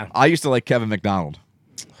 Yeah. I used to like Kevin McDonald.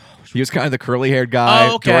 He was kind of the curly-haired guy,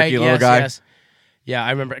 Oh, okay. dorky little guy. Yes. Yeah,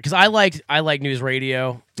 I remember because I like News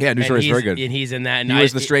Radio. Yeah, News and Radio is very good. And he's in that. And He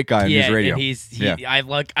was the straight guy on News Radio.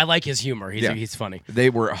 And I like his humor. He's funny.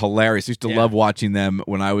 They were hilarious. I used to Yeah. love watching them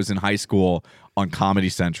when I was in high school on Comedy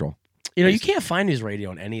Central. You know, you can't find News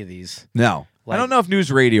Radio on any of these. No. I don't know if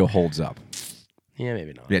News Radio holds up. Yeah,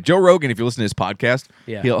 maybe not. Yeah, Joe Rogan, if you listen to his podcast,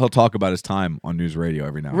 Yeah. he'll talk about his time on News Radio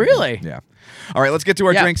every now and Really? then. Yeah. All right, let's get to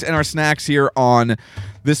our Yeah. drinks and our snacks here on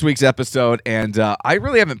this week's episode. And I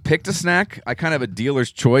really haven't picked a snack. I kind of have a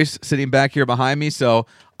dealer's choice sitting back here behind me. So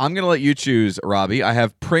I'm going to let you choose, Robbie. I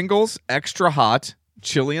have Pringles Extra Hot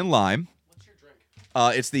Chili and Lime. What's your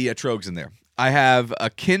drink? It's the Trogs in there. I have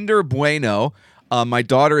a Kinder Bueno. My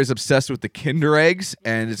daughter is obsessed with the Kinder eggs,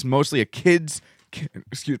 and it's mostly a kids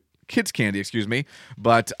candy,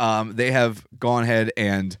 but they have gone ahead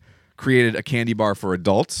and created a candy bar for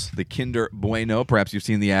adults, the Kinder Bueno. Perhaps you've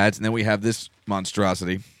seen the ads. And then we have this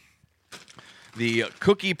monstrosity, the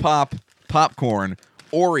Cookie Pop Popcorn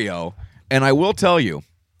Oreo. And I will tell you,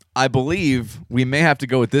 I believe we may have to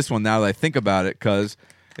go with this one now that I think about it, because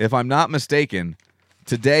if I'm not mistaken,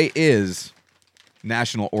 today is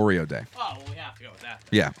National Oreo Day. Oh, well, we have to go with that.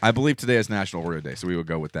 Yeah, I believe today is National Oreo Day, so we will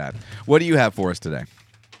go with that. What do you have for us today?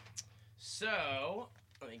 So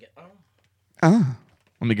let me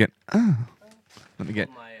get my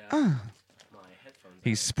headphones.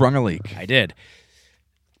 He sprung a leak. I did.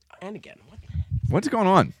 And again, what? What's going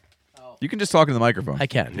on? You can just talk in the microphone. I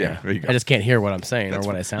can. Yeah, there you go. I just can't hear what I'm saying or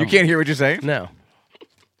what I sound. You can't hear what you're saying? No.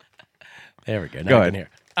 There we go. Now Go I ahead. can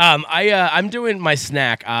hear. I'm doing my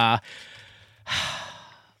snack.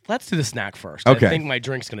 Let's do the snack first. Okay. I think my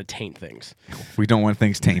drink's gonna taint things. We don't want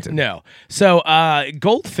things tainted. No. So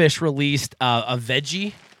Goldfish released a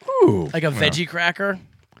veggie, Ooh. like a veggie cracker.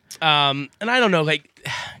 And I don't know, like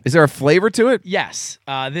Is there a flavor to it? yes,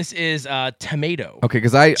 this is tomato. Okay,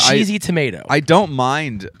 because Cheesy tomato. I don't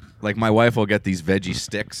mind. Like, my wife will get these veggie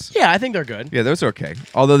sticks. yeah, I think they're good. Yeah, those are okay.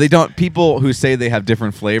 Although they don't. People who say they have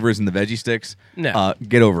different flavors in the veggie sticks, No.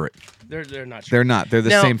 get over it. They're not. They're not. They're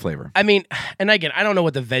the Now, same flavor. I mean, and again, I don't know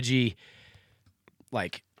what the veggie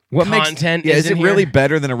like What content makes? Yeah, is is it in really here.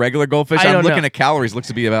 better than a regular goldfish? I I'm don't looking know. at calories. Looks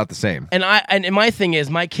to be about the same. And my thing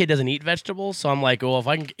is, my kid doesn't eat vegetables, so I'm like, well, if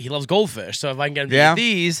I can, he loves goldfish, so if I can get him to Yeah. eat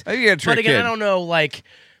these, I think you gotta trick but again, kid. I don't know like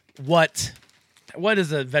what is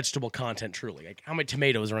the vegetable content truly? Like how many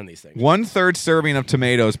tomatoes are in these things? 1/3 serving of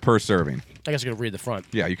tomatoes per serving. I guess I could read the front.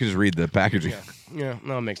 Yeah, you can just read the packaging. Yeah,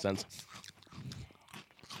 no, it makes sense.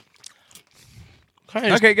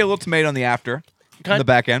 Okay, get a little tomato on the after, on the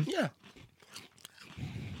back end. Yeah.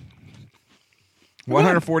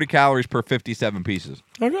 140 calories per 57 pieces.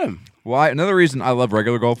 Okay. Why? Another reason I love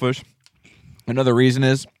regular goldfish. Another reason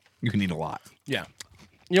is you can eat a lot. Yeah.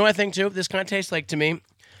 You know what I think too? This kind of tastes like to me.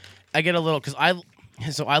 I get a little because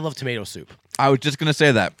I love tomato soup. I was just gonna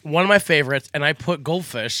say that. One of my favorites, and I put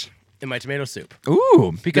goldfish in my tomato soup.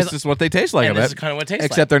 Ooh, Because- this is what they taste like. and I this bet. is kind of what it tastes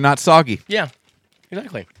Except like. they're not soggy. Yeah,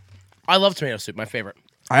 exactly. I love tomato soup. My favorite.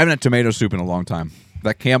 I haven't had tomato soup in a long time.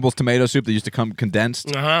 That Campbell's tomato soup that used to come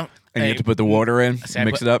condensed, Uh-huh. and you have to put the water in,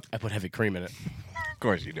 mix it up. I put heavy cream in it Of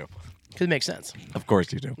course you do. because it makes sense. Of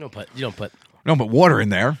course you do. You don't put No, but water in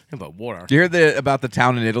there. water. Do you hear about the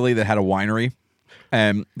town in Italy that had a winery,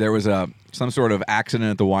 and there was some sort of accident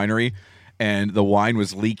at the winery, and the wine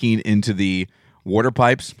was leaking into the water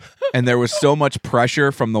pipes, and there was so much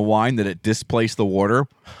pressure from the wine that it displaced the water.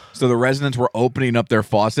 So the residents were opening up their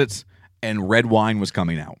faucets, and red wine was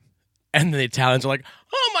coming out. And the Italians are like,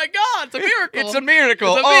 "Oh my God, it's a miracle! It's a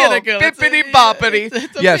miracle! It's a miracle! Bippity boppity!"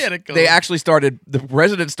 It's a Yes, miracle. they actually started. The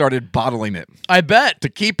residents started bottling it I bet to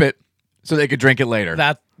keep it so they could drink it later.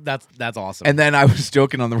 that's awesome. And then I was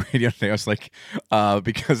joking on the radio today. I was like,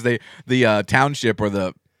 because the township or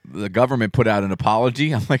the government put out an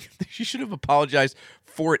apology. I'm like, you should have apologized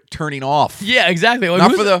for it turning off. yeah, exactly. Like,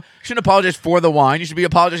 Not who's- for the. Shouldn't apologize for the wine. You should be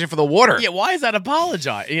apologizing for the water. Yeah, why is that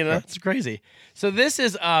apologize? You know, it's crazy. So this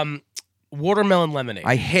is watermelon lemonade.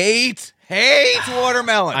 I hate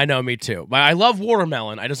watermelon. I know, me too. But I love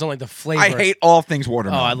watermelon. I just don't like the flavor. I hate all things Oh,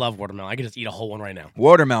 watermelon. I love watermelon. I could just eat a whole one right now.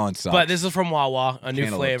 Watermelon sucks. But this is from Wawa, a new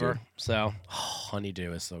Cantaloupe, flavor. too. So,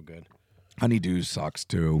 honeydew is so good. Honeydew sucks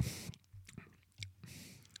too.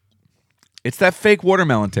 It's that fake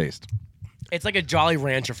watermelon taste. It's like a Jolly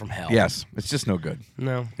Rancher from hell. Yes, it's just no good.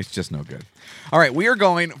 No. It's just no good. All right, we are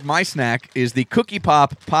going. My snack is the Cookie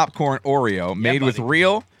Pop Popcorn Oreo made with buddy.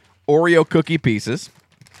 real Oreo cookie pieces.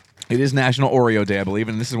 It is National Oreo Day, I believe,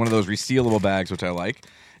 and this is one of those resealable bags, which I like.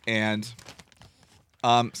 And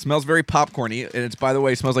smells very popcorny, and it's, by the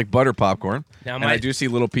way, smells like butter popcorn. Now and my- I do see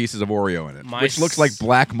little pieces of Oreo in it, My which looks like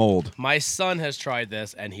black mold. My son has tried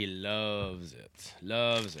this, and he loves it.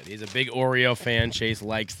 Loves it. He's a big Oreo fan. Chase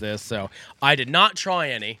likes this, so I did not try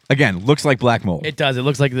any. Again, looks like black mold. It does. It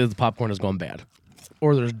looks like the popcorn has gone bad.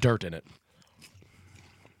 Or there's dirt in it.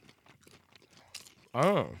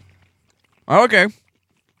 Oh. Oh, okay.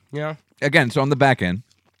 Yeah. Again, so on the back end.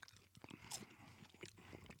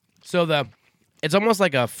 So it's almost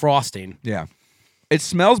like a frosting. Yeah. It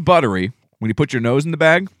smells buttery when you put your nose in the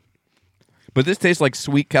bag, but this tastes like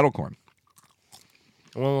sweet kettle corn.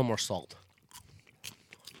 I want a little more salt.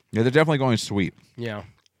 Yeah, they're definitely going sweet. Yeah.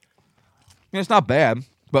 Yeah, it's not bad,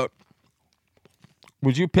 but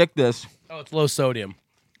would you pick this? Oh, it's low sodium.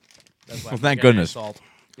 That's why Well, I'm thank getting any goodness. Salt.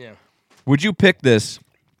 Yeah. Would you pick this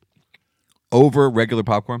over regular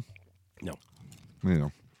popcorn? No. You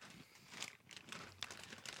know,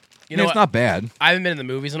 You know it's what? not bad. I haven't been in the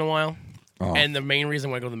movies in a while, Oh. and the main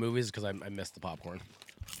reason why I go to the movies is because I missed the popcorn.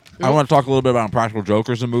 I want to talk a little bit about Practical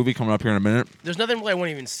Jokers, the movie coming up here in a minute. There's nothing really I won't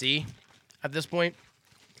even see at this point,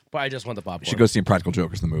 but I just want the popcorn. You should go see Practical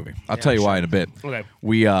Jokers, the movie. I'll tell you why in a bit. Okay.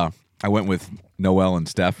 I went with Noel and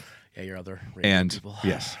Steph. Yeah, your other radio And people.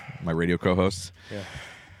 yes, my radio co-hosts. Yeah.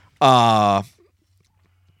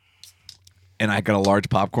 And I got a large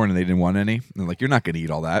popcorn, and they didn't want any. And they're like, "You're not going to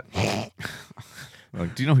eat all that." I'm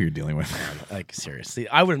like, do you know who you're dealing with? Like, seriously,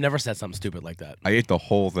 I would have never said something stupid like that. I ate the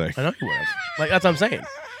whole thing. I know you would have. Like, that's what I'm saying.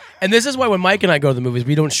 And this is why when Mike and I go to the movies,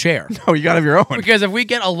 we don't share. Oh, you got to have your own. Because if we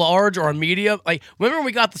get a large or a medium, like, remember when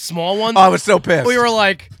we got the small one? Oh, I was so pissed. We were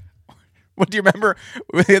like, What do you remember?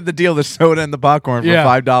 We had the deal, the soda and the popcorn for Yeah.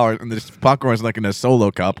 $5, and the popcorn was like in a solo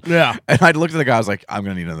cup. Yeah. And I looked at the guy. I was like, I'm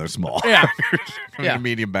gonna need another small. Yeah. I need Yeah. a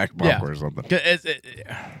medium back yeah. popcorn or something. 'Cause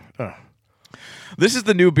This is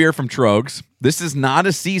the new beer from Trogs. This is not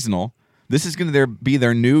a seasonal. This is going to be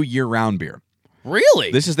their new year-round beer.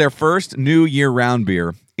 Really? This is their first new year-round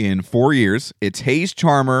beer in 4 years. It's Haze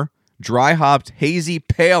Charmer Dry Hopped Hazy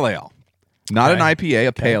Pale Ale. Not an Okay. IPA,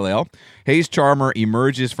 a pale ale. Haze Charmer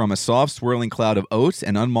emerges from a soft swirling cloud of oats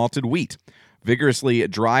and unmalted wheat, vigorously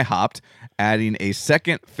dry hopped, adding a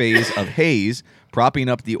second phase of haze, propping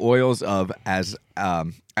up the oils of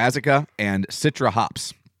Azaca and Citra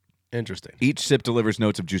hops. Interesting. Each sip delivers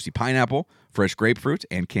notes of juicy pineapple, fresh grapefruit,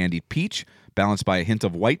 and candied peach, balanced by a hint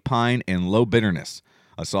of white pine and low bitterness.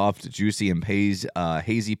 A soft, juicy, and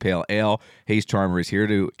hazy pale ale, Haze Charmer is here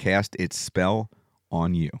to cast its spell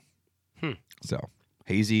on you. So,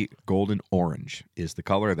 hazy golden orange is the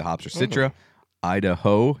color. The hops are Citra,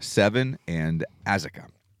 Idaho 7, and Azaca.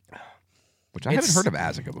 Which I haven't It's- heard of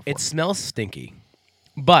Azaca before. It smells stinky,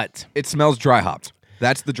 but It smells dry hopped.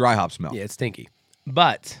 That's the dry hop smell. yeah, it's stinky.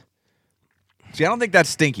 But See, I don't think that's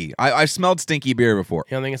stinky. I've smelled stinky beer before.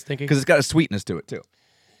 you don't think it's stinky? Because it's got a sweetness to it, too.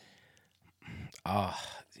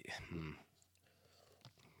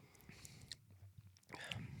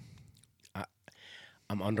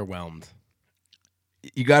 I'm underwhelmed.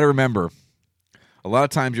 You got to remember, a lot of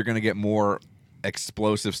times you're going to get more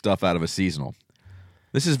explosive stuff out of a seasonal.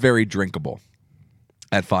 This is very drinkable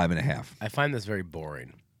at 5.5. I find this very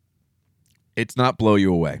boring. It's not blow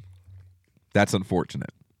you away. That's unfortunate.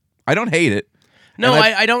 I don't hate it. No, And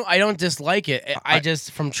I don't dislike it. I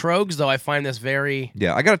just from Trogs though, I find this very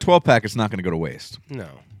Yeah, I got a 12-pack. It's not going to go to waste. no.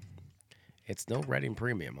 It's no Reading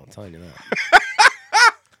Premium. I'm telling you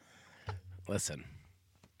that. Listen,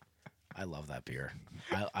 I love that beer.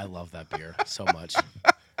 I love that beer so much.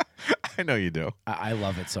 I know you do. I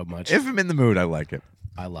love it so much. If I'm in the mood, I like it.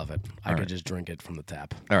 I love it. I could just drink it from the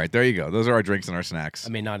tap. All right, there you go. Those are our drinks and our snacks. I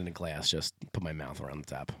mean, not in a glass. Just put my mouth around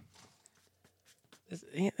the tap.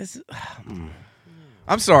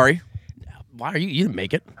 I'm sorry. Why are you? You didn't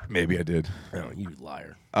make it. Maybe I did. Oh, you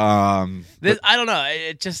liar. But I don't know.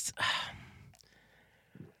 It just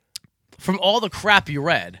from all the crap you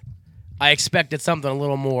read, I expected something a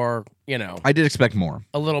little more. I did expect more.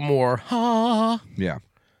 A little more. Yeah.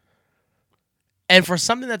 And for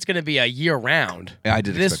something that's going to be a year round, Yeah, I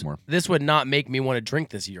did expect more. This would not make me want to drink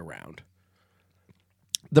this year round.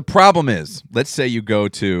 The problem is, let's say you go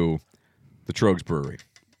to the Trogs Brewery,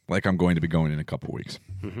 like I'm going to be going in a couple weeks,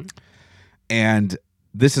 and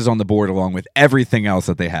this is on the board along with everything else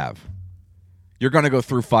that they have. You're going to go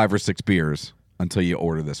through 5 or 6 beers until you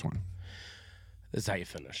order this one. This is how you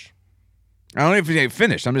finish. I don't know if you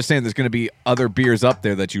finished. I'm just saying there's going to be other beers up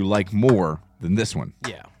there that you like more than this one.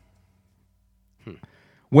 Yeah.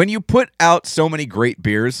 When you put out so many great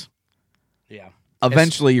beers, Yeah.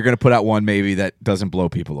 eventually you're going to put out one maybe that doesn't blow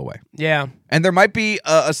people away. Yeah. And there might be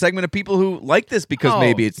a segment of people who like this because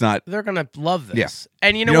maybe it's not. They're going to love this. Yeah.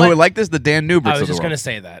 And you know who what? would like this? The Dan Newberts I was of the just going to world.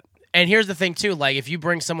 say that. And here's the thing, too. Like, if you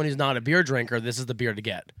bring someone who's not a beer drinker, this is the beer to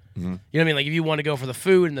get. You know what I mean? Like, if you want to go for the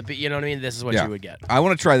food and you know what I mean? This is what you would get. I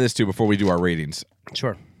want to try this too before we do our ratings.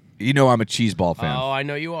 Sure. You know I'm a cheese ball fan. Oh, I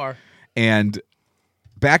know you are. And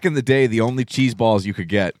back in the day, the only cheese balls you could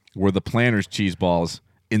get were the Planters cheese balls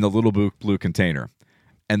in the little blue container.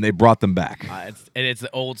 And they brought them back. It's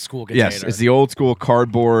the old school container. Yes, it's the old school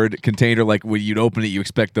cardboard container. Like when you'd open it, you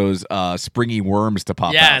expect those springy worms to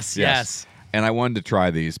pop out. Yes. And I wanted to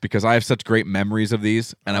try these because I have such great memories of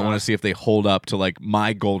these, and I want to see if they hold up to like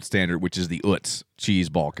my gold standard, which is the Utz cheese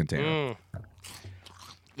ball container.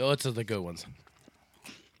 The Utz are the good ones.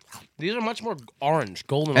 These are much more orange,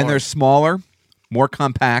 golden And they're orange. smaller, more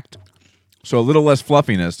compact, so a little less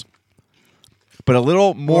fluffiness, but a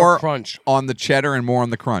little more crunch. on the cheddar and more on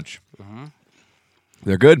the crunch.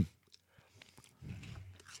 They're good.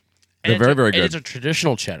 They're very, very good. It's a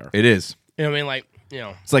traditional cheddar. It is. You know what I mean? Like,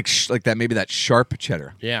 It's like that, maybe that sharp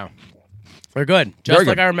cheddar. yeah. They're good. Just Very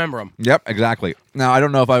like good. I remember them. Yep, exactly. Now, I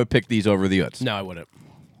don't know if I would pick these over the Utz. No, I wouldn't.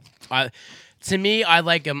 To me, I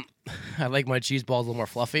like them. I like my cheese balls a little more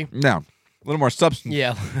fluffy. No. A little more substance.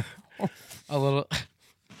 Yeah. a little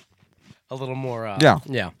more. Yeah.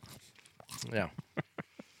 Yeah. Yeah.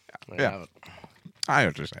 Yeah. I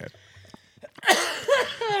understand.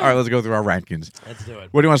 All right, let's go through our rankings. Let's do it.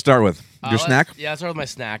 What do you want to start with? Your snack? Yeah, let's start with my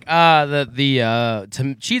snack.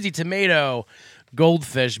 The cheesy tomato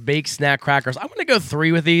goldfish baked snack crackers. I'm gonna go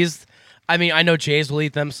 3 with these. I mean, I know Jays will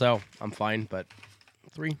eat them, so I'm fine. But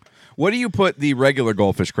 3. What do you put the regular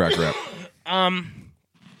goldfish cracker at?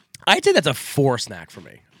 I'd say that's a 4 snack for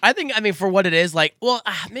me. I mean, for what it is, like, well,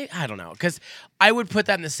 maybe, I don't know, because I would put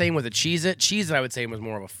that in the same with a Cheez-It. Cheez-It, I would say, was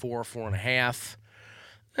more of a 4, 4.5,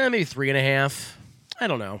 maybe 3.5. I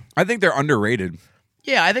don't know. I think they're underrated.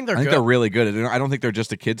 Yeah, I think they're I think good. they're really good. I don't think they're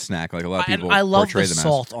just a kid snack like a lot of people I love portray the them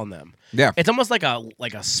salt on them. Yeah. It's almost like a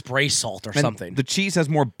spray salt or And something. the cheese has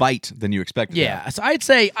more bite than you expect. Yeah, so I'd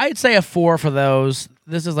say a 4 for those.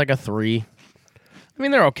 This is like a 3. I mean,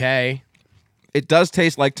 they're okay. It does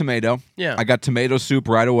taste like tomato. Yeah. I got tomato soup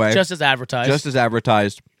right away. Just as advertised. Just as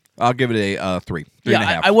advertised. I'll give it a 3.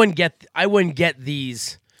 3.5. I wouldn't get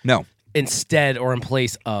these No. instead or in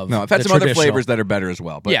place of No, I've had the some other traditional. flavors that are better as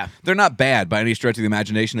well. But Yeah. they're not bad by any stretch of the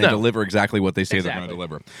imagination. They No. deliver exactly what they say they're going to Exactly.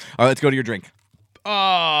 deliver. All right, let's go to your drink.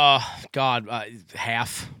 Oh, God.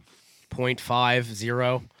 Half.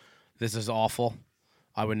 0.50. This is awful.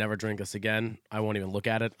 I would never drink this again. I won't even look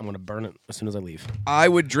at it. I'm going to burn it as soon as I leave. I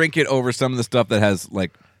would drink it over some of the stuff that has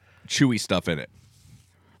like chewy stuff in it.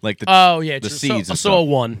 Like the Yeah. the true. seeds So and a stuff.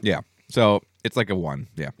 1. Yeah. So it's like a 1.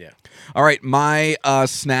 Yeah. Yeah. All right, my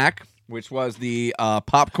snack, which was the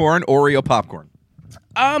popcorn, Oreo popcorn.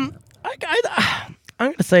 I'm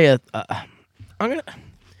going to say I'm going to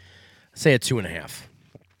say a 2.5.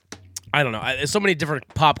 I don't know. There's so many different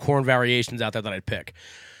popcorn variations out there that I'd pick.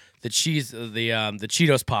 The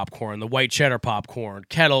Cheetos popcorn, the white cheddar popcorn,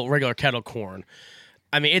 regular kettle corn.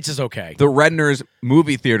 I mean, it's just okay. The Redner's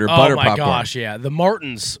movie theater butter Oh my popcorn. gosh, yeah. The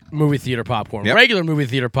Martin's movie theater popcorn, Yep. regular movie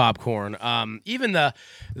theater popcorn, even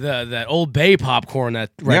the Old Bay popcorn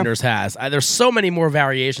that Redner's has. There's so many more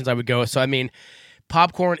variations I would go with. So I mean,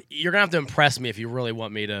 popcorn, you're gonna have to impress me if you really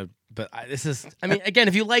want me to. But again,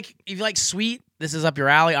 if you like sweet, this is up your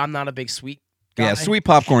alley. I'm not a big sweet guy. Yeah, sweet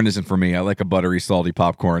popcorn isn't for me. I like a buttery, salty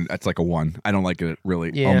popcorn. That's like a 1. I don't like it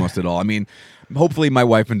really almost at all. I mean, hopefully my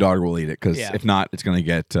wife and daughter will eat it because if not, it's going to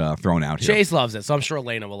get thrown out here. Chase loves it, so I'm sure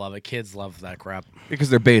Elena will love it. Kids love that crap. Because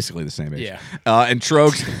they're basically the same age. Yeah. And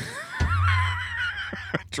Trogs,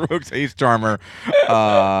 Trogs Haze Charmer,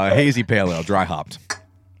 hazy pale ale, dry hopped.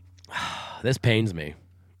 This pains me.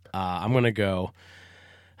 I'm gonna go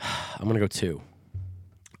 2.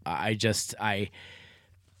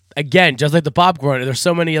 Again, just like the popcorn, there's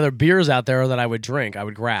so many other beers out there that I would drink, I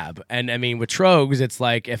would grab. And I mean, with Trogs, it's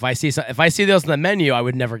like if I see those on the menu, I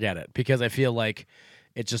would never get it because I feel like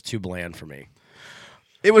it's just too bland for me.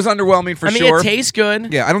 It was underwhelming for sure. I mean, it tastes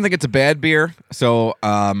good. Yeah, I don't think it's a bad beer, so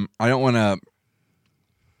I don't want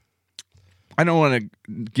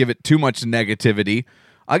to give it too much negativity.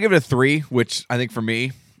 I'll give it a 3, which I think for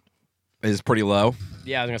me is pretty low.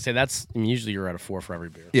 Yeah, I was gonna say usually you're at a 4 for every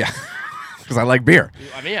beer. Yeah. Because I like beer.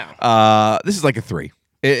 I mean, yeah. This is like a 3.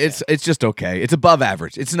 It's just okay. It's above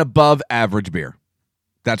average. It's an above average beer.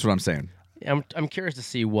 That's what I'm saying. Yeah, I'm curious to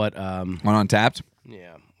see what. On Untapped?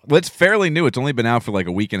 Yeah. Well, it's fairly new. It's only been out for like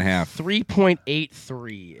a week and a half.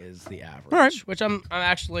 3.83 is the average. All right. Which I'm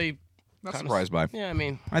actually not surprised by. Yeah, I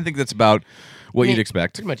mean, I think that's about what you'd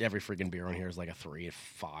expect. Pretty much every freaking beer on here is like a 3, a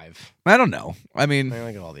 5. I don't know. I mean, I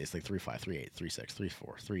look at all these like 3.5, 3.8, 3.6,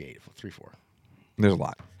 3.4, 3.8, 3.4. There's a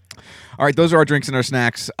lot. All right, those are our drinks and our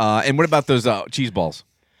snacks. And what about those cheese balls?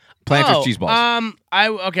 Planters cheese balls.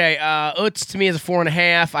 Utz to me is a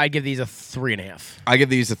 4.5. I give these a 3.5. I give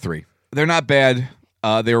these a 3. They're not bad.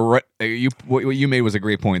 They were what you made was a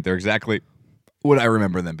great point. They're exactly what I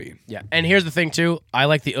remember them being. Yeah, and here's the thing too. I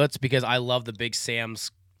like the Utz because I love the Big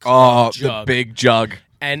Sam's. Jug. The jug. big jug.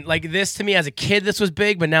 And like this to me as a kid, this was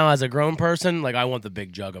big, but now as a grown person, like I want the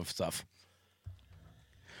big jug of stuff.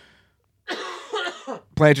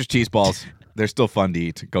 Planters cheese balls. They're still fun to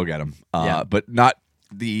eat. Go get them. Yeah. But not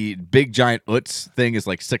the big giant Utz thing is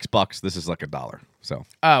like $6. This is like $1. So.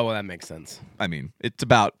 Oh well, that makes sense. I mean, it's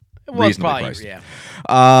about Well, it's reasonably probably, priced.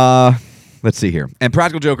 yeah. Let's see here. And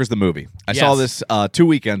Practical Jokers, the movie. I saw this 2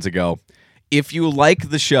 weekends ago. If you like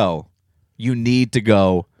the show, you need to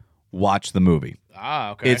go watch the movie.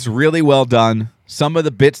 Ah, okay. It's really well done. Some of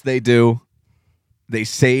the bits they do, they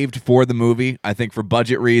saved for the movie. I think for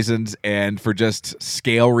budget reasons and for just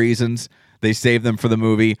scale reasons, they saved them for the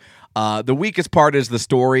movie. The weakest part is the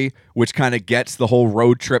story, which kind of gets the whole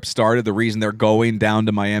road trip started, the reason they're going down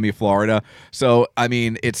to Miami, Florida. So, I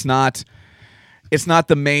mean, it's not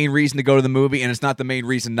the main reason to go to the movie, and it's not the main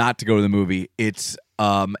reason not to go to the movie. It's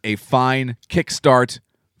a fine kickstart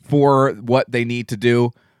for what they need to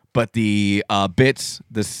do, but the bits,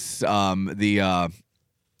 the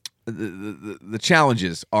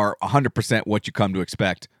challenges are 100% what you come to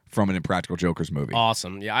expect from an Impractical Jokers movie.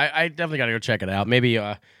 Awesome. Yeah, I definitely got to go check it out. Maybe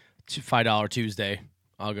 $5 Tuesday.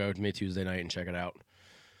 I'll go to me Tuesday night and check it out.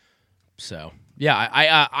 So,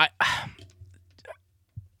 yeah,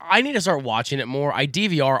 I need to start watching it more. I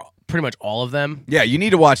DVR pretty much all of them. Yeah, you need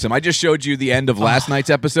to watch them. I just showed you the end of last night's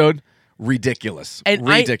episode. Ridiculous. And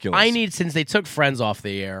ridiculous. I need, since they took Friends off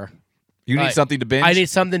the air. You need something to binge? I need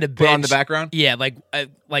something to binge. Put on the background? Yeah,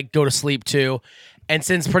 like go to sleep too. And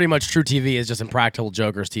since pretty much True TV is just Impractical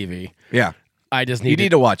Jokers TV. Yeah. I just need You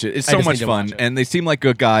need to watch it. It's so much fun. it. And they seem like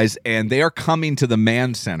good guys. And they are coming to the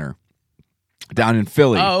Mann Center down in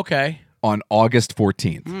Philly Oh, okay. on August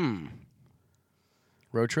 14th.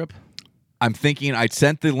 Road trip? I'm thinking, I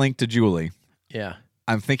sent the link to Julie. Yeah.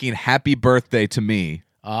 I'm thinking happy birthday to me.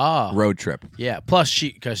 Road trip. Yeah. Plus,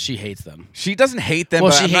 because she hates them. She doesn't hate them,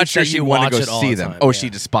 Well, but she I'm not hates sure that she'd you want to watch go it all see the them. time, Oh, yeah. she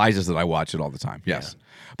despises that I watch it all the time. Yes.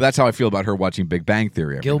 But that's how I feel about her watching Big Bang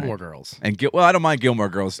Theory every Gilmore night. Girls. And well, I don't mind Gilmore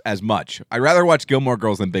Girls as much. I'd rather watch Gilmore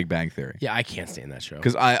Girls than Big Bang Theory. Yeah, I can't stand that show.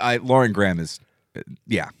 Because Lauren Graham is,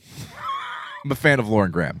 yeah. I'm a fan of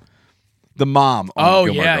Lauren Graham. The mom on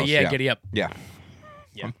Gilmore Girls. Yeah, Giddy Up. Yeah.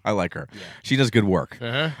 Yeah. I like her. Yeah. She does good work.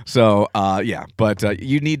 Uh-huh. So, yeah. But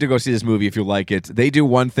you need to go see this movie if you like it. They do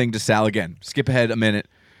one thing to Sal again. Skip ahead a minute.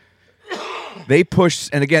 They push,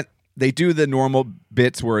 and again, they do the normal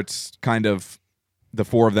bits where it's kind of the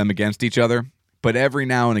four of them against each other. But every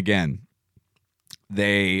now and again,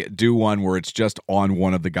 they do one where it's just on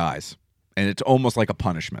one of the guys. And it's almost like a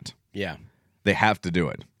punishment. Yeah. They have to do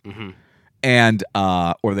it. Mm-hmm. And,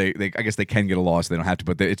 or they I guess they can get a loss. They don't have to,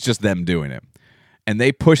 but it's just them doing it. And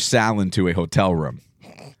they push Sal into a hotel room.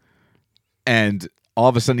 And all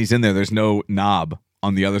of a sudden he's in there. There's no knob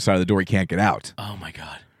on the other side of the door. He can't get out. Oh, my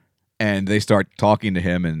God. And they start talking to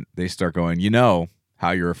him, and they start going, you know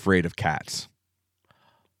how you're afraid of cats.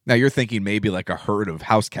 Now, you're thinking maybe like a herd of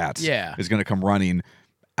house cats is going to come running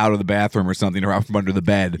out of the bathroom or something, or out from under the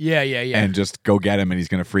bed. Yeah. And just go get him, and he's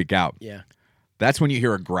going to freak out. Yeah. That's when you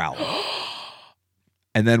hear a growl.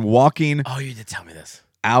 And then walking Oh, you did tell me this.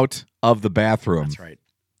 out of the bathroom, That's right.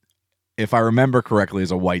 if I remember correctly, is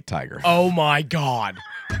a white tiger. Oh, my God.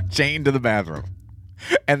 Chained to the bathroom.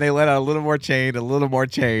 and they let out a little more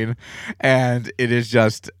chain, and it is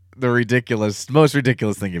just the most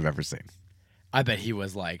ridiculous thing you've ever seen. I bet he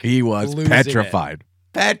was like, He was losing petrified.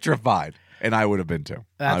 And I would have been too.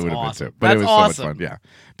 That's I would have awesome. been too. But That's it was awesome. so much fun. Yeah.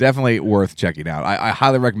 Definitely worth checking out. I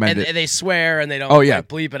highly recommend And it. they swear and they don't like,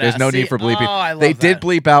 bleep it There's out. no See? need for bleeping. Oh, I love they that. did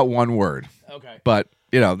bleep out one word. Okay. But,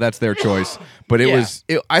 that's their choice. But Yeah.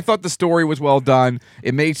 I thought the story was well done.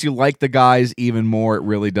 It makes you like the guys even more. It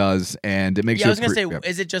really does. And it makes Yeah, you I was gonna say,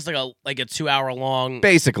 is it just like a 2-hour long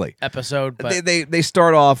basically episode? But they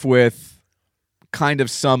start off with kind of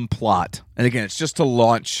some plot. And again, it's just to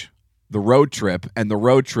launch the road trip, and the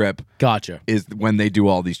road trip gotcha. is when they do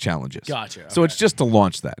all these challenges. Gotcha. So it's just to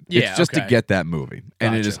launch that. Yeah, it's just to okay. get that movie.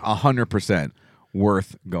 And it is Gotcha. 100%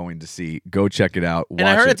 worth going to see. Go check it out. Watch And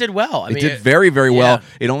I heard it did well. It did very, very yeah. well.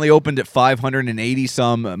 It only opened at 580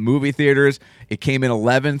 some movie theaters. It came in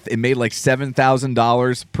 11th. It made like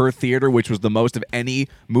 $7,000 per theater, which was the most of any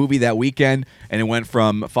movie that weekend. And it went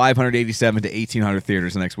from 587 to 1,800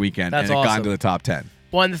 theaters the next weekend. That's and it got awesome. into the top 10.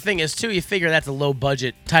 Well, and the thing is, too, you figure that's a low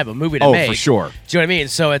budget type of movie to Oh, make. for sure. Do you know what I mean?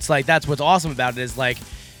 So it's like that's what's awesome about it is like,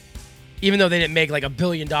 even though they didn't make like $1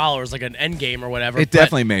 billion like an Endgame or whatever, It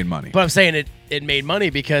definitely made money. But I'm saying it made money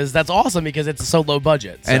because that's awesome because it's so low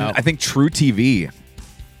budget. So. And I think True TV,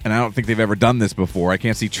 and I don't think they've ever done this before. I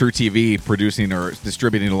can't see True TV producing or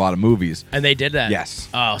distributing a lot of movies. And they did that. Yes.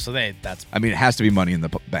 Oh, so that's. I mean, it has to be money in the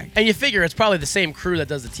bank. And you figure it's probably the same crew that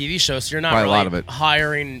does the TV show, so you're not Probably a really lot of it.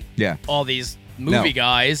 hiring Yeah. all these No. movie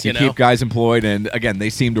guys. You You know. keep guys employed, and again, they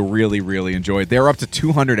seem to really, really enjoy it. They're up to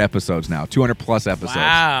 200 episodes now, 200 plus episodes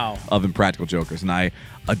Wow. of Impractical Jokers, and I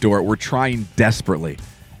adore it. We're trying desperately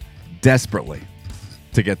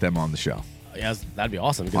to get them on the show. Yeah, that'd be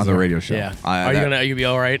awesome. 'cause On the they're- radio show. Yeah. I- Are you that- gonna be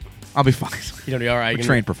all right? I'll be fine. You're gonna be all right. I'm a You're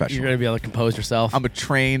trained gonna- professional. You're gonna be able to compose yourself. I'm a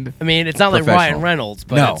trained. I mean, it's not like professional. Ryan Reynolds,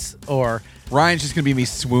 but No. it's or Ryan's just gonna be me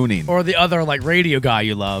swooning. the other like radio guy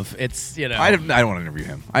you love. It's I don't want to interview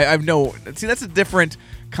him. I have no. See, that's a different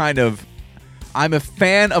kind of. I'm a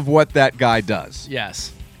fan of what that guy does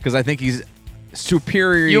yes. because I think he's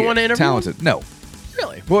superior. You wanna interview him? talented? No.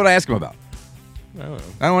 Really? What would I ask him about? I don't know.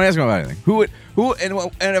 I don't want to ask him about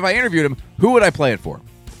anything. And if I interviewed him, who would I play it for?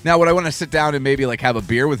 Now, would I want to sit down and maybe like have a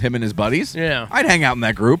beer with him and his buddies? Yeah. I'd hang out in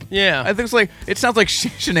that group. Yeah. I think it sounds like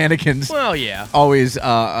shenanigans Well, yeah. always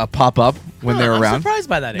pop up when they're I'm around. surprised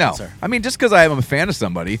by that No, answer. I mean just because I am a fan of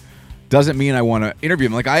somebody doesn't mean I want to interview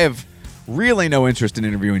him. Like I have really no interest in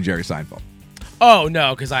interviewing Jerry Seinfeld. Oh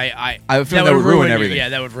no, because I have a feeling that would ruin you. everything. Yeah,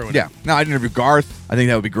 that would ruin Yeah. it. No, I'd interview Garth. I think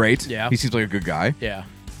that would be great. Yeah. He seems like a good guy. Yeah.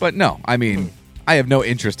 But no, I mean, I have no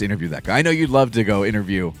interest to interview that guy. I know you'd love to go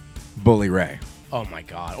interview Bully Ray Oh my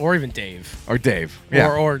God. Or even Dave. or Dave.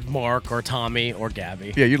 Yeah. Or Mark or Tommy or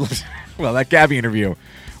Gabby. Yeah, you'd love well, that Gabby interview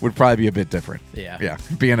would probably be a bit different. Yeah. Yeah.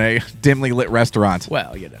 Be in a dimly lit restaurant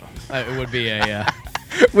Well, it would be a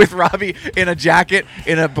with Robbie in a jacket,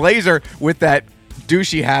 in a blazer with that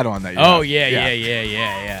douchey hat on that you Oh have.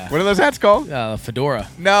 yeah. What are those hats called? Fedora.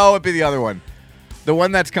 No, it'd be the other one. The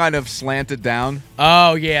one that's kind of slanted down.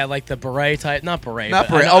 Oh yeah, like the beret type. Not beret. Not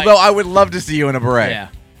but beret. I know- Although I would love to see you in a beret. yeah,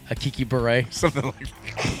 a Kiki beret. Something like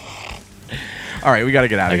that. All right, we got to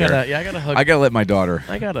get out of here. I gotta hug. I got to let my daughter.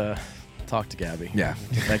 I gotta talk to Gabby. Yeah.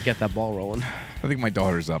 Get that ball rolling. I think my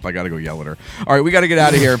daughter's up. I got to go yell at her. All right, we got to get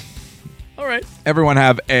out of here. All right. Everyone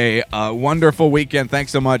have a wonderful weekend.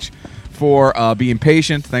 Thanks so much for being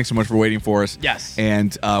patient. Thanks so much for waiting for us. Yes.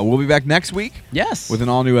 And we'll be back next week Yes. with an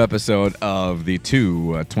all-new episode of the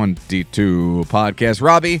 222 podcast.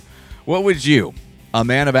 Robbie, what would you, a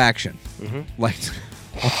man of action, like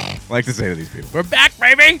to say to these people? We're back,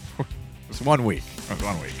 baby. It's 1 week. It's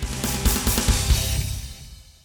 1 week.